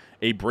stack,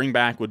 a bring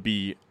back would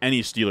be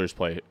any Steelers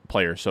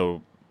player.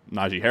 So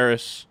Najee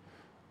Harris.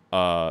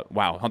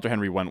 Wow, Hunter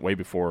Henry went way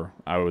before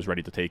I was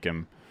ready to take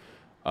him.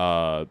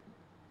 And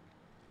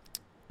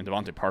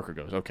Devontae Parker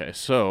goes. Okay,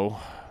 so.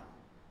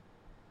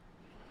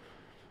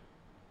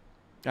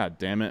 God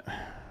damn it.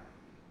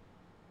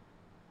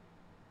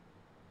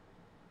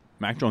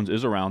 Mac Jones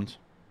is around.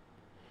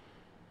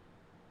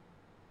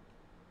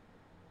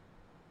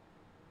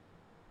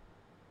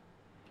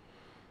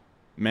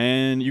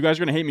 Man, you guys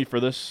are going to hate me for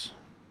this.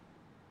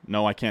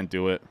 No, I can't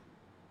do it.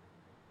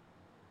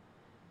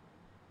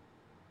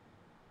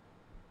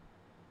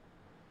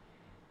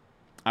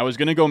 I was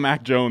going to go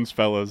Mac Jones,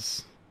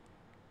 fellas.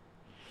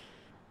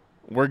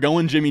 We're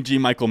going Jimmy G,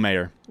 Michael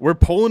Mayer. We're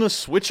pulling a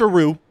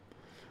switcheroo.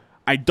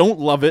 I don't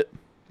love it.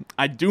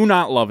 I do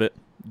not love it.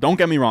 Don't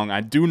get me wrong.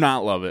 I do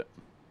not love it.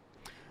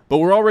 But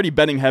we're already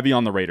betting heavy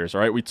on the Raiders, all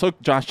right? We took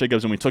Josh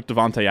Jacobs and we took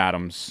Devontae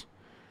Adams.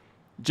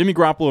 Jimmy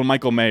Garoppolo and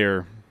Michael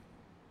Mayer.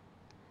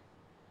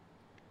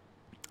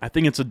 I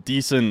think it's a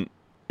decent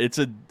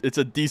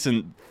little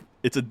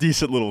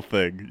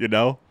thing, you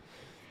know?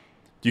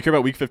 Do you care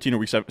about Week 15 or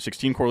Week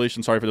 16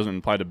 correlation? Sorry if it doesn't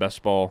apply to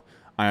Best Ball.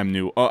 I am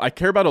new. I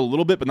care about it a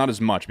little bit, but not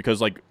as much,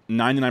 because like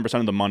 99%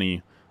 of the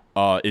money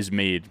is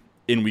made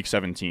in Week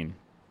 17.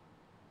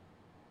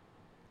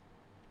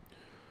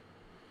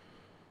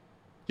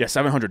 Yeah,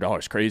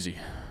 $700, crazy.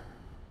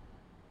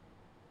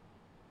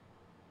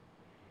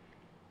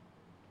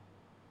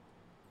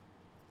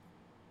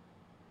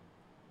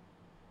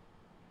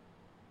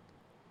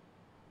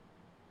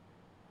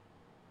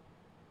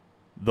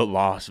 The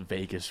Las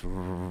Vegas Raiders.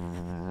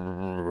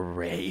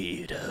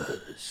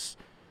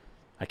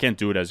 I can't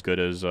do it as good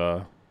as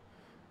the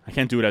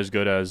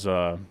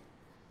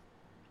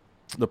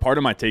part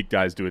of my take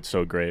guys do it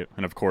so great.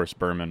 And of course,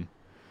 Berman.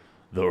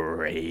 The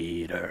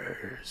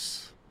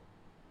Raiders.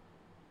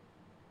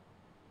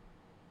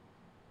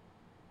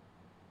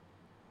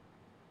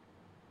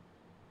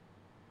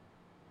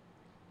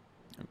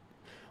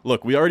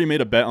 Look, we already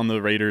made a bet on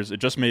the Raiders. It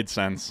just made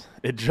sense.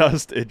 It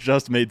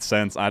just made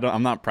sense.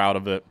 I'm not proud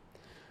of it,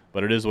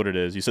 but it is what it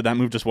is. You said that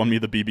move just won me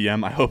the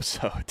BBM. I hope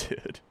so,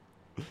 dude.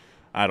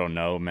 I don't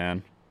know,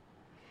 man.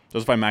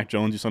 Justify Mac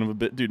Jones, you son of a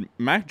bitch. Dude,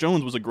 Mac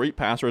Jones was a great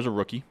passer as a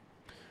rookie.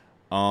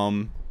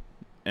 And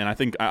I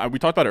think we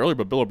talked about it earlier,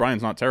 but Bill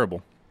O'Brien's not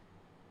terrible.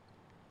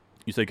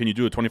 You say, can you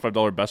do a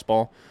 $25 best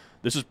ball?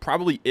 This is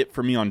probably it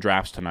for me on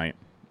drafts tonight.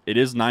 It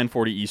is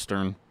 9:40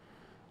 Eastern.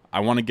 I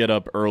want to get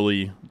up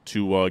early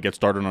to get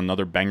started on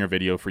another banger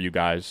video for you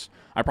guys.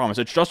 I promise.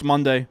 It's just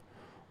Monday.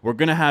 We're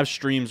going to have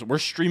streams. We're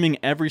streaming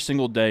every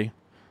single day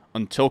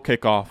until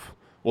kickoff.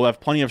 We'll have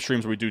plenty of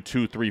streams where we do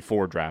 2, 3,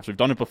 4 drafts. We've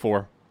done it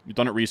before. We've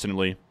done it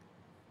recently.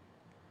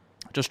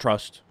 Just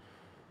trust.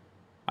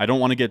 I don't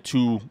want to get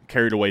too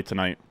carried away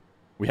tonight.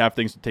 We have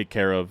things to take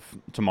care of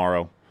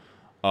tomorrow.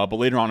 But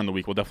later on in the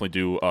week, we'll definitely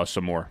do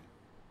some more.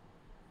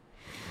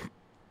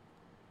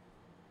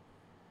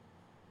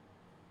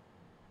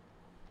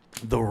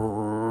 The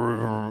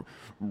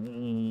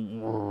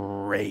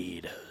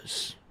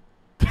Raiders.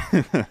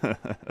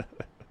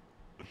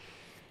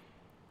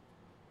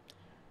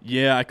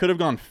 Yeah, I could have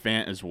gone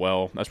Fant as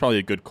well. That's probably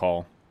a good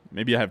call.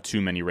 Maybe I have too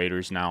many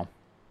Raiders now.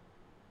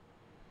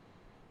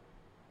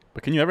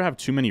 But can you ever have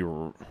too many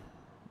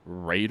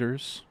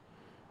Raiders?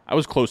 I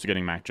was close to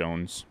getting Mac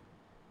Jones.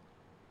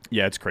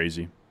 Yeah, it's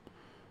crazy.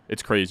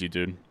 It's crazy,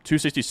 dude.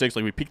 266,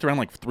 like we peaked around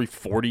like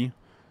 340.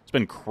 It's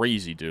been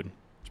crazy, dude.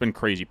 It's been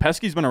crazy.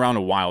 Pesky's been around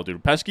a while,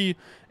 dude. Pesky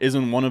is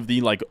in one of the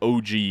like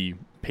OG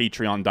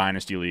Patreon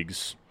Dynasty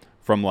leagues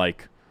from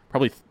like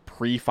probably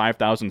pre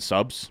 5,000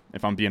 subs,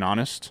 if I'm being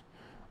honest.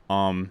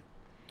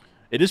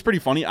 It is pretty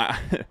funny.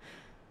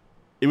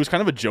 It was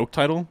kind of a joke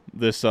title,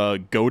 this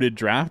GOATED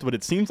draft, but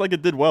it seems like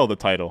it did well, the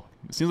title.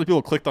 It seems like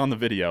people clicked on the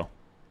video.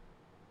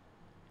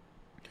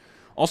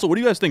 Also, what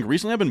do you guys think?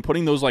 Recently, I've been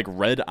putting those like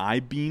red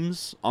eye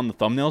beams on the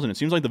thumbnails, and it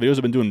seems like the videos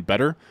have been doing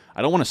better.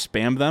 I don't want to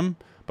spam them,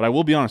 but I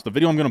will be honest. The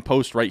video I'm going to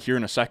post right here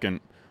in a second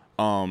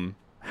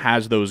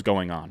has those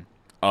going on.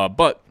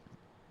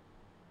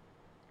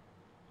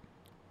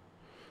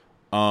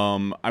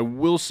 I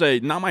will say,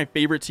 not my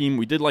favorite team.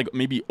 We did like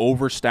maybe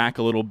overstack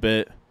a little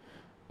bit.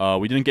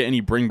 We didn't get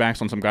any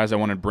bringbacks on some guys I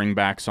wanted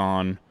bringbacks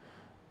on.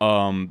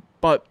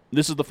 But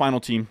this is the final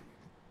team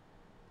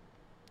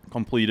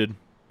completed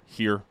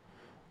here.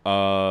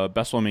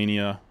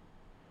 Bestlemania.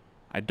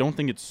 I don't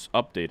think it's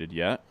updated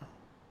yet.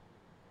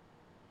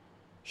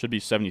 Should be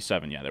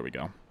 77. Yeah, there we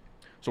go.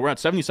 So we're at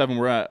 77.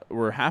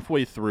 We're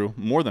halfway through,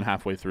 more than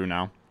halfway through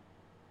now.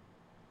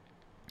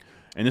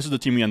 And this is the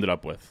team we ended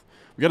up with.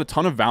 We got a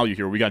ton of value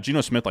here. We got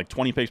Geno Smith, like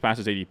 20 picks past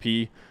his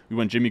ADP. We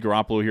went Jimmy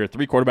Garoppolo here,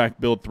 3 quarterback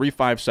build,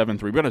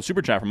 3-5-7-3. We got a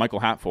super chat from Michael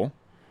Hatful.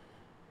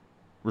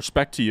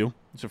 Respect to you.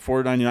 It's at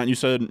 $4.99. You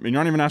said you're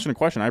not even asking a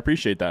question. I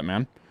appreciate that,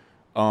 man.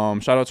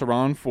 Shout out to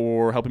Ron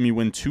for helping me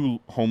win 2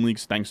 home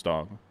leagues. Thanks,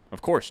 dog.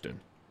 Of course, dude.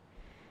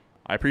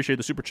 I appreciate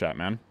the super chat,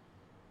 man.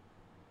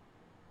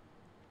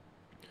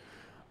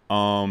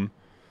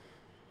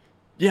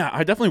 Yeah,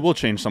 I definitely will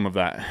change some of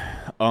that.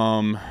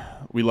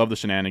 We love the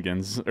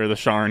shenanigans, or the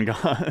Sharon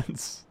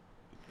gods.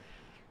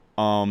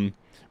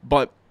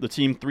 But the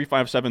team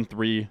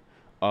 3-5-7-3.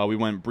 We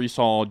went Breece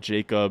Hall,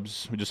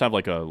 Jacobs. We just have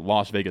like a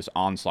Las Vegas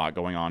onslaught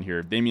going on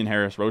here. Damian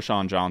Harris,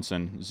 Roshan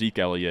Johnson, Zeke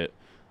Elliott.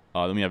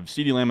 Then we have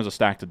CeeDee Lamb as a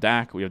stack to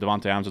Dak. We have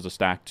Devontae Adams as a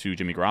stack to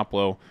Jimmy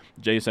Garoppolo.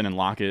 Jason and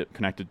Lockett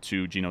connected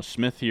to Geno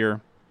Smith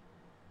here.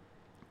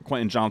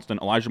 Quentin Johnston,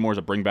 Elijah Moore as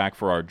a bringback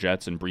for our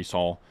Jets, and Breece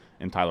Hall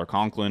and Tyler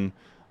Conklin.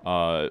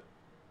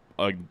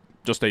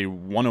 Just a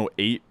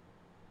 108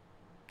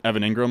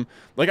 Evan Ingram.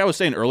 Like I was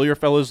saying earlier,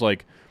 fellas,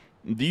 like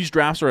these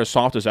drafts are as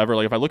soft as ever.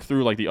 Like if I look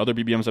through like the other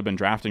BBMs I've been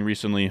drafting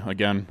recently,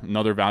 again,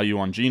 another value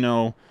on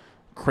Geno,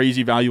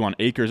 crazy value on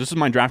Akers. This is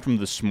my draft from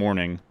this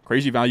morning.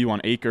 Crazy value on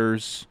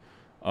Akers.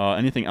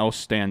 Anything else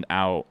stand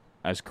out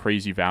as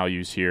crazy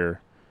values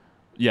here?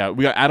 Yeah,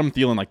 we got Adam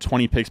Thielen, like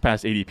 20 picks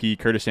past ADP.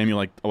 Curtis Samuel,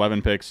 like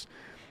 11 picks.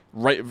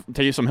 Right,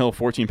 Taysom Hill,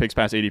 14 picks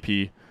past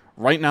ADP.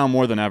 Right now,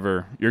 more than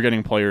ever, you're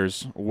getting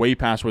players way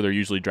past where they're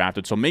usually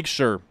drafted. So make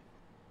sure,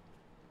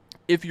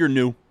 if you're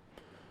new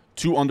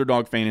to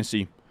Underdog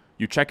Fantasy,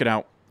 you check it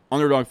out.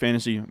 Underdog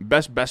Fantasy,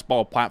 best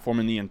ball platform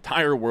in the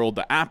entire world.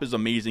 The app is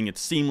amazing.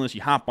 It's seamless.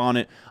 You hop on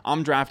it.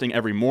 I'm drafting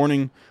every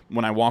morning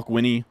when I walk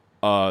Winnie.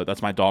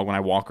 That's my dog when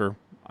I walk her.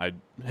 I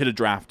hit a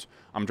draft.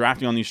 I'm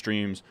drafting on these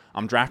streams.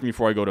 I'm drafting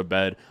before I go to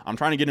bed. I'm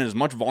trying to get in as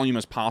much volume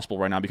as possible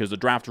right now because the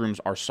draft rooms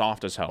are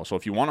soft as hell. So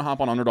if you want to hop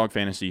on Underdog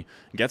Fantasy,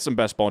 get some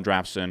best ball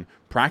drafts in,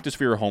 practice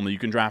for your home that you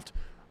can draft.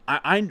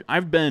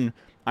 I've done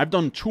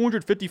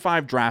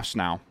 255 drafts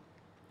now.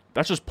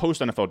 That's just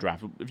post NFL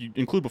draft. If you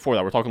include before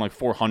that, we're talking like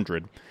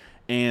 400.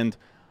 And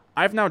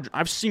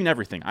I've seen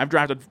everything. I've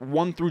drafted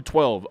 1 through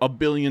 12 a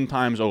billion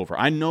times over.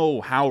 I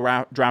know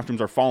how draft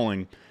rooms are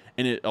falling,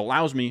 and it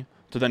allows me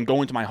to then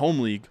go into my home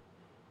league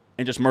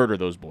and just murder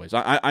those boys.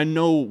 I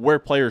know where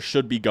players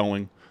should be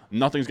going.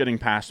 Nothing's getting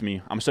past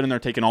me. I'm sitting there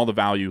taking all the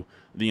value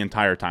the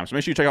entire time. So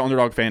make sure you check out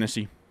Underdog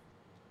Fantasy.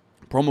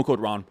 Promo code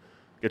Ron.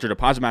 Get your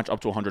deposit match up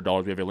to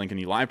 $100. We have a link in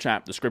the live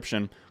chat,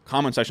 description,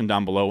 comment section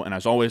down below. And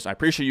as always, I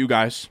appreciate you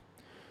guys.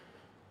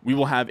 We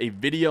will have a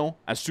video.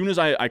 As soon as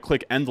I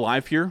click end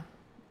live here,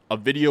 a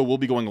video will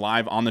be going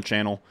live on the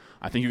channel.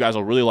 I think you guys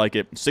will really like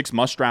it. 6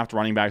 must-draft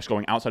running backs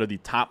going outside of the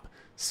top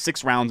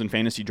 6 rounds in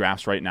fantasy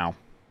drafts right now.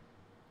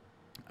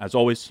 As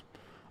always,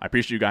 I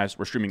appreciate you guys.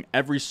 We're streaming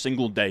every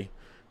single day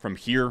from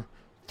here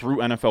through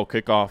NFL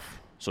kickoff.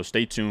 So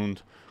stay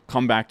tuned.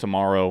 Come back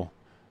tomorrow.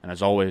 And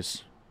as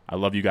always, I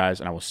love you guys,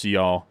 and I will see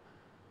y'all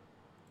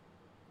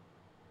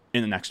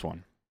in the next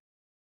one.